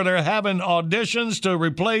skit where they're having auditions to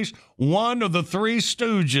replace one of the Three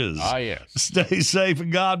Stooges. Ah, yes. Stay safe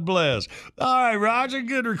and God bless. All right, Roger,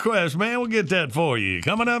 good request, man. We'll get that for you.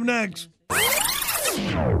 Coming up next.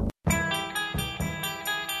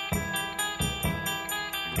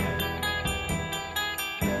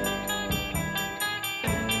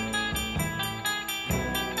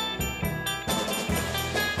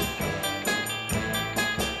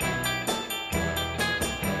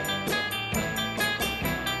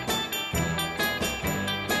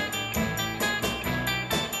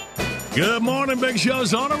 Good morning, Big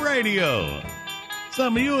Show's on the radio.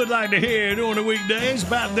 something you would like to hear during the weekdays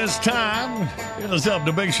about this time, hit us up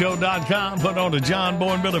to BigShow.com, put on the John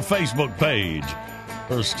Boy and Billy Facebook page.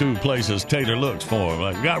 First two places Tater looks for.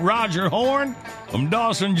 Like, got Roger Horn from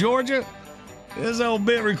Dawson, Georgia. This old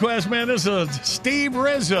bit request, man, this is Steve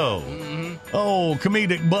Rizzo. Oh,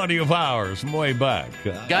 comedic buddy of ours from way back.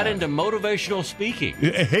 Got into motivational speaking.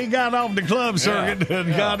 He got off the club circuit and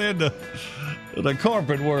got into the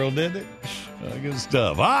corporate world, didn't he? Good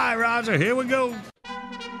stuff. All right, Roger, here we go.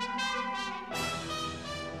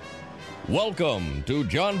 Welcome to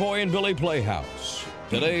John Boy and Billy Playhouse.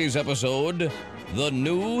 Today's episode, The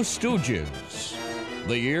New Stooges.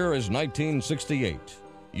 The year is 1968.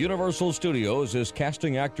 Universal Studios is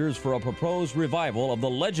casting actors for a proposed revival of the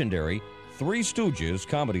legendary Three Stooges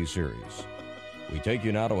comedy series. We take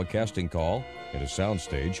you now to a casting call at a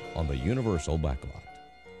soundstage on the Universal backlot.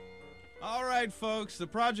 All right, folks, the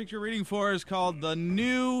project you're reading for is called The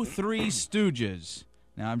New Three Stooges.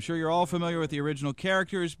 Now, I'm sure you're all familiar with the original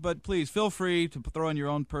characters, but please feel free to throw in your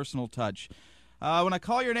own personal touch. When I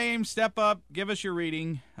call your name, step up, give us your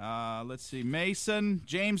reading. Let's see, Mason,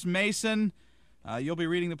 James Mason. You'll be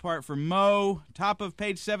reading the part for Mo, top of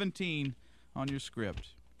page 17 on your script.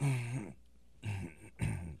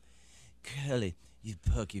 Curly, you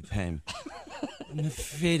porcupine. I'm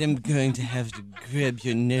afraid I'm going to have to grab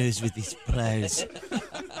your nose with these pliers.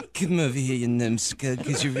 Come over here, you numbskull,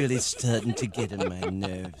 because you're really starting to get on my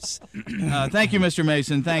nerves. Thank you, Mr.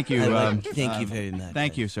 Mason. Thank you. Thank you very much.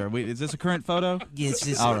 Thank you, sir. Is this a current photo? Yes,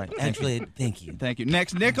 this all right. Actually, thank you. Thank you.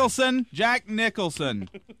 Next, Nicholson. Jack Nicholson.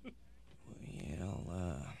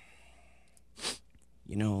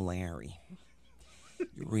 You know, Larry,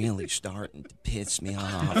 you're really starting to piss me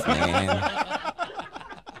off, man.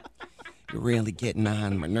 You're really getting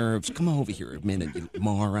on my nerves. Come over here a minute, you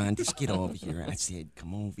moron. Just get over here. I said,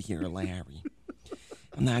 come over here, Larry.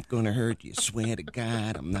 I'm not going to hurt you. Swear to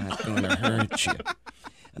God, I'm not going to hurt you.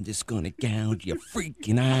 I'm just going to gouge your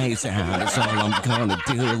freaking eyes out. That's all I'm going to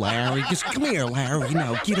do, Larry. Just come here, Larry.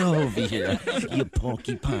 Now, get over here. You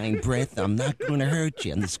porcupine breath. I'm not going to hurt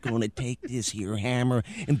you. I'm just going to take this here hammer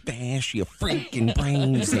and bash your freaking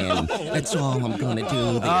brains in. That's all I'm going to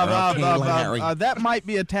do there, okay, Larry? That might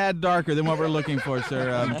be a tad darker than what we're looking for,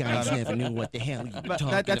 sir. You guys never knew what the hell you were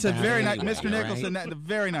talking That's a about very nice, anyway, Mr. Nicholson, right? a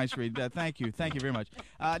very nice read. Thank you. Thank you very much.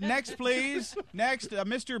 Next, please. Next,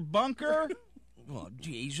 Mr. Bunker. Oh,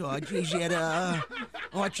 geez, you had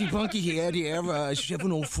Archie Bunky here,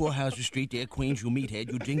 704 Houser Street there, Queens, you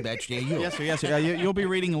meathead, you dingbatch there, you. Yes, sir. You'll be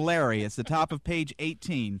reading Larry. It's the top of page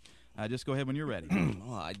 18. Just go ahead when you're ready.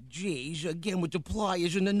 Oh, geez, again with the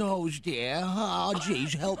pliers in the nose there. Oh,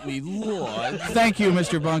 geez, help me, Lord. Thank you,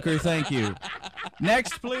 Mr. Bunker, thank you.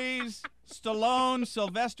 Next, please, Stallone,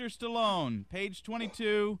 Sylvester Stallone, page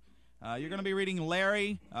 22. You're going to be reading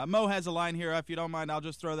Larry. Mo has a line here. If you don't mind, I'll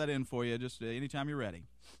just throw that in for you, just anytime you're ready.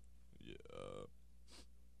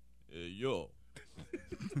 Hey, yo.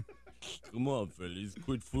 Come on, fellas.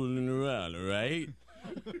 Quit fooling around, all right?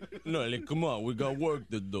 No, come on. We got work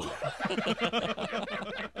to do.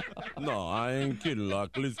 No, I ain't kidding,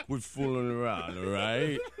 Lock. Let's quit fooling around, all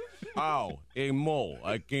right? Ow. Hey, Mo,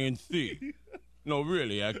 I can't see. No,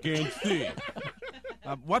 really, I can't see.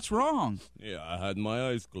 What's wrong? Yeah, I had my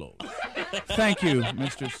eyes closed. Thank you,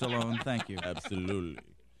 Mr. Stallone. Thank you. Absolutely.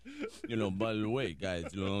 You know, by the way, guys,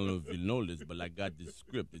 I don't know if you know this, but I got this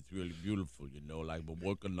script. It's really beautiful, you know. Like, been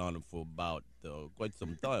working on it for about quite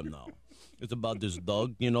some time now. It's about this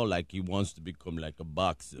dog, you know, like he wants to become like a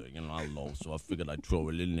boxer, you know, I don't know. So I figured I'd throw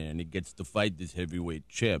it in there, and he gets to fight this heavyweight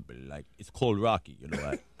champion. Like, it's called Rocky, you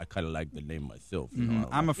know. I kind of like the name myself. You know,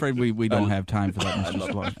 I'm afraid we don't have time for that,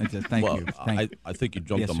 Mr. Stallone. Thank you. I think you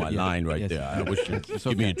jumped Yes, on my sir, yeah. line right Yes, there. I wish you'd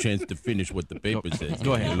give me a chance to finish what the paper says.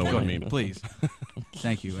 Go ahead. You know what I mean? Please.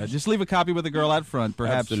 Thank you. Just leave a copy with the girl out front.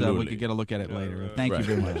 Perhaps we Absolutely. could get a look at it later. Thank you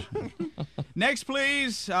very much. Next,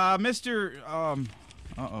 please, Mr.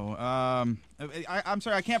 I'm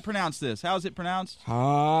sorry, I can't pronounce this. How is it pronounced?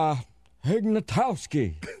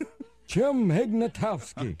 Hignatowski. Jim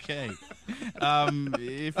Hignatowski. Okay.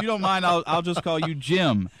 If you don't mind, I'll just call you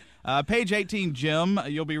Jim. Page 18, Jim.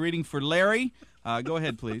 You'll be reading for Larry. Go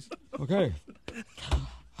ahead, please. Okay.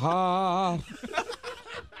 Mo.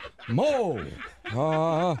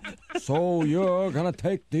 So you're gonna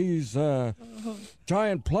take these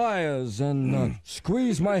giant pliers and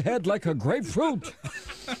squeeze my head like a grapefruit.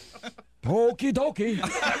 Okie dokie.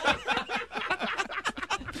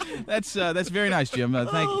 That's very nice, Jim.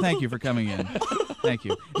 Thank you for coming in. Thank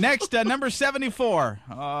you. Next, number 74.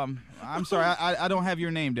 I'm sorry, I don't have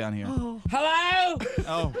your name down here. Hello?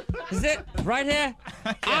 Oh. Is it right here?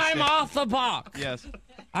 I'm Arthur Bach. Yes.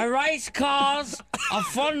 I race cars, I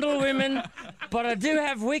fondle women, but I do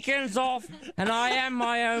have weekends off, and I am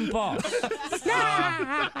my own boss.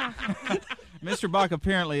 Mr. Bach,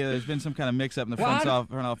 apparently there's been some kind of mix-up in the front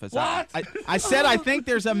office. What? I said I think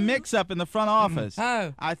there's a mix-up in the front office.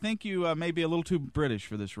 Oh. I think you may be a little too British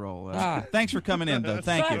for this role. Thanks for coming in, though.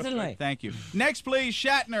 Thank Certainly. you. Thank you. Next, please,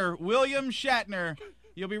 Shatner. William Shatner.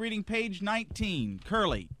 You'll be reading page 19.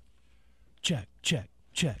 Curly. Check.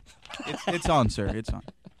 It's on, sir. It's on.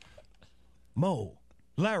 Mo,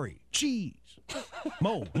 Larry, cheese.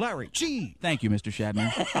 Mo, Larry, cheese. Thank you, Mr. Shatner.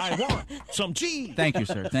 I want some cheese. Thank you,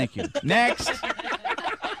 sir. Thank you.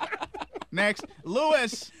 Next,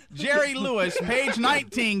 Lewis, Jerry Lewis, page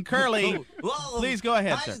 19, Curly. Whoa. Please go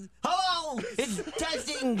ahead, sir. Hello, it's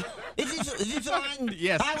testing. Is this on?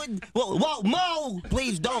 Yes. Whoa, Mo,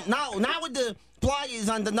 please don't. No, not with the pliers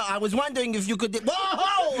on the. No, I was wondering if you could. Whoa!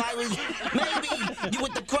 I was maybe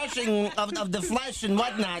with the crushing of the flesh and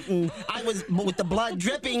whatnot, and I was with the blood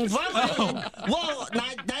dripping from me. Whoa!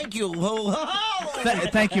 Thank you.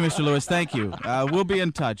 Thank you, Mr. Lewis. Thank you. We'll be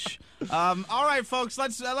in touch. All right, folks.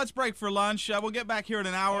 Let's break for lunch. We'll get back here in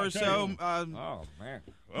an hour or so. Oh man.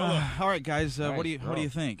 All right, guys. What do you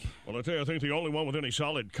think? Well, I tell you, I think the only one with any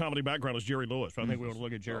solid comedy background is Jerry Lewis. I think we ought to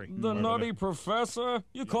look at Jerry. The Nutty Professor?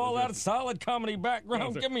 You call that a solid comedy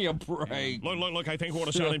background? Give me a break. Look, I think we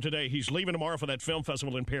want to sign him today. He's leaving tomorrow for that film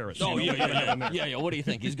festival in Paris. Oh, yeah. What do you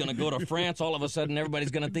think? He's going to go to France? All of a sudden,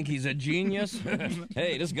 everybody's going to think he's a genius?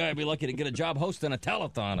 Hey, this guy would be lucky to get a job hosting a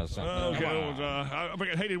telethon or something.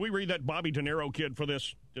 Okay, hey, did we read that Bobby De Niro kid for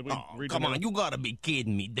this? Did we read Come on, you gotta be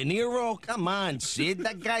kidding me. De Niro? Come on, Sid.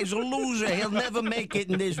 That guy's a loser. He'll never make it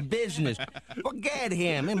in this business. Forget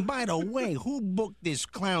him. And by the way, who booked this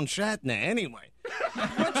clown Shatner anyway?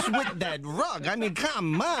 What's with that rug? I mean,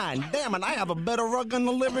 come on. Damn it, I have a better rug on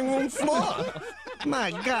the living room floor.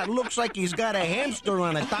 My God, looks like he's got a hamster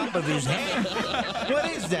on the top of his head. What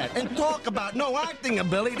is that? And talk about no acting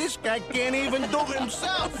ability. This guy can't even do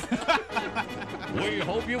himself. We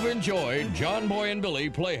hope you've enjoyed John Boy and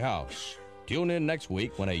Billy Playhouse. Tune in next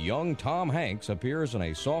week when a young Tom Hanks appears in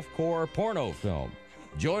a softcore porno film.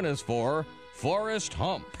 Join us for Forrest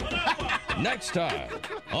Hump. Next time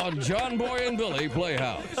on John Boy and Billy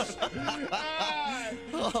Playhouse.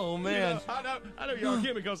 Oh, man. I know y'all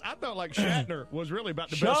kidding because I felt like Shatner was really about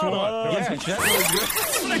the Shut best one. up. Yeah, Shatner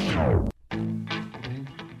was good.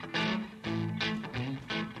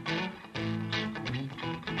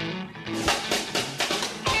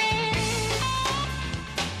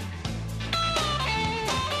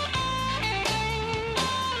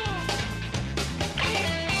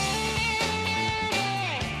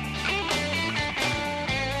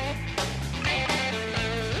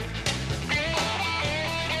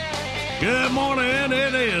 Good morning,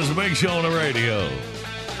 it is the Big Show on the radio.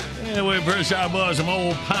 And we appreciate our boys from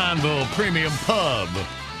Old Pineville Premium Pub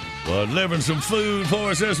for delivering some food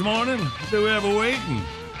for us this morning. Do every week. And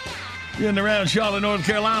getting around Charlotte, North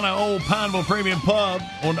Carolina, Old Pineville Premium Pub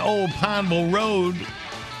on Old Pineville Road.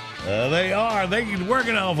 They're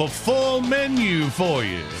working off a full menu for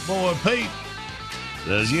you. Boy, Pete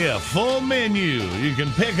says, yeah, full menu. You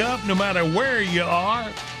can pick up no matter where you are.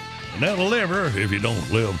 And they'll deliver if you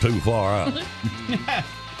don't live too far out.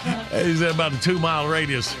 He's at about a 2-mile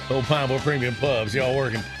radius. Old Pineville Premium Pubs. Y'all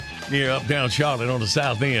working near uptown Charlotte on the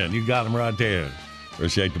south end. You got them right there.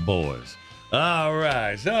 Appreciate the boys. All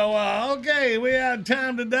right. So, okay, we have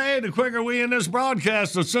time today. The quicker we end this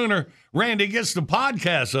broadcast, the sooner Randy gets the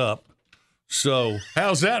podcast up. So,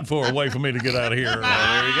 how's that for a way for me to get out of here?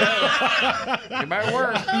 There you go. It might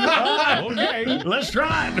work. Okay, let's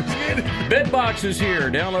try it. Bitbox is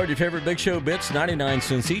here. Download your favorite Big Show bits, 99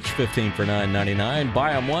 cents each, 15 for $9.99.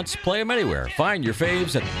 Buy them once, play them anywhere. Find your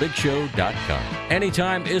faves at thebigshow.com.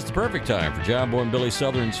 Anytime is the perfect time for John Boy and Billy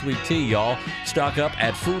Southern Sweet Tea, y'all. Stock up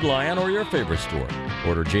at Food Lion or your favorite store.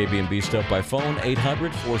 Order JB&B stuff by phone,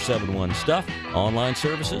 800-471-STUFF. Online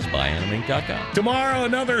services by animink.com. Tomorrow,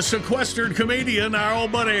 another sequestered comedian, our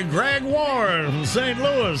old buddy Greg Warren from St.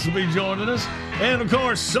 Louis will be joining us. And, of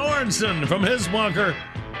course, Sorensen from his bunker.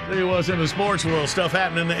 See what's in the sports world, stuff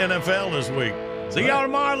happening in the NFL this week. See y'all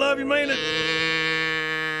tomorrow. Love you, mean it.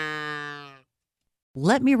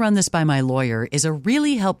 Let me run this by my lawyer is a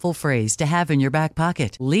really helpful phrase to have in your back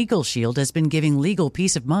pocket. Legal Shield has been giving legal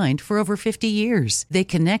peace of mind for over 50 years. They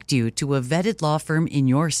connect you to a vetted law firm in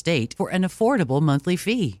your state for an affordable monthly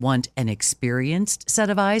fee. Want an experienced set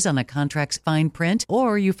of eyes on a contract's fine print?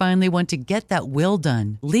 Or you finally want to get that will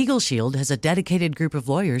done? Legal Shield has a dedicated group of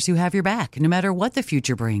lawyers who have your back, no matter what the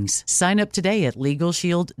future brings. Sign up today at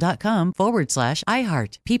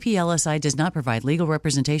LegalShield.com/iHeart. PPLSI does not provide legal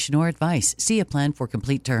representation or advice. See a plan for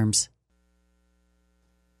complete terms.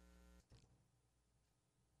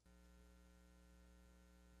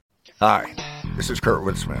 Hi, this is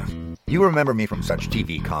Kurtwood Smith. You remember me from such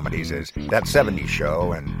TV comedies as That 70s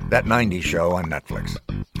Show and That 90s Show on Netflix.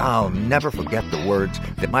 I'll never forget the words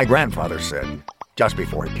that my grandfather said just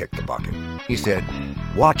before he kicked the bucket. He said,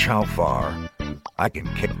 "Watch how far I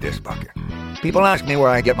can kick this bucket." People ask me where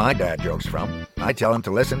I get my dad jokes from. I tell them to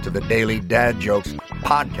listen to the Daily Dad Jokes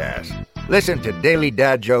podcast. Listen to Daily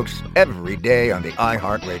Dad Jokes every day on the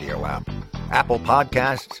iHeartRadio app, Apple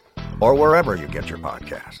Podcasts, or wherever you get your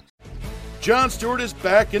podcasts. Jon Stewart is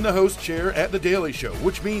back in the host chair at The Daily Show,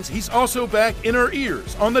 which means he's also back in our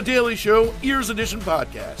ears on The Daily Show Ears Edition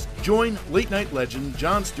podcast. Join late-night legend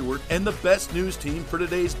Jon Stewart and the best news team for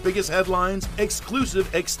today's biggest headlines, exclusive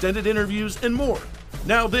extended interviews, and more.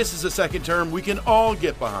 Now this is a second term we can all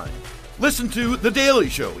get behind. Listen to The Daily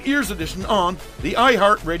Show Ears Edition on the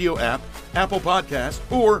iHeartRadio app, Apple Podcasts,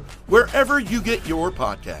 or wherever you get your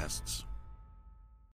podcasts.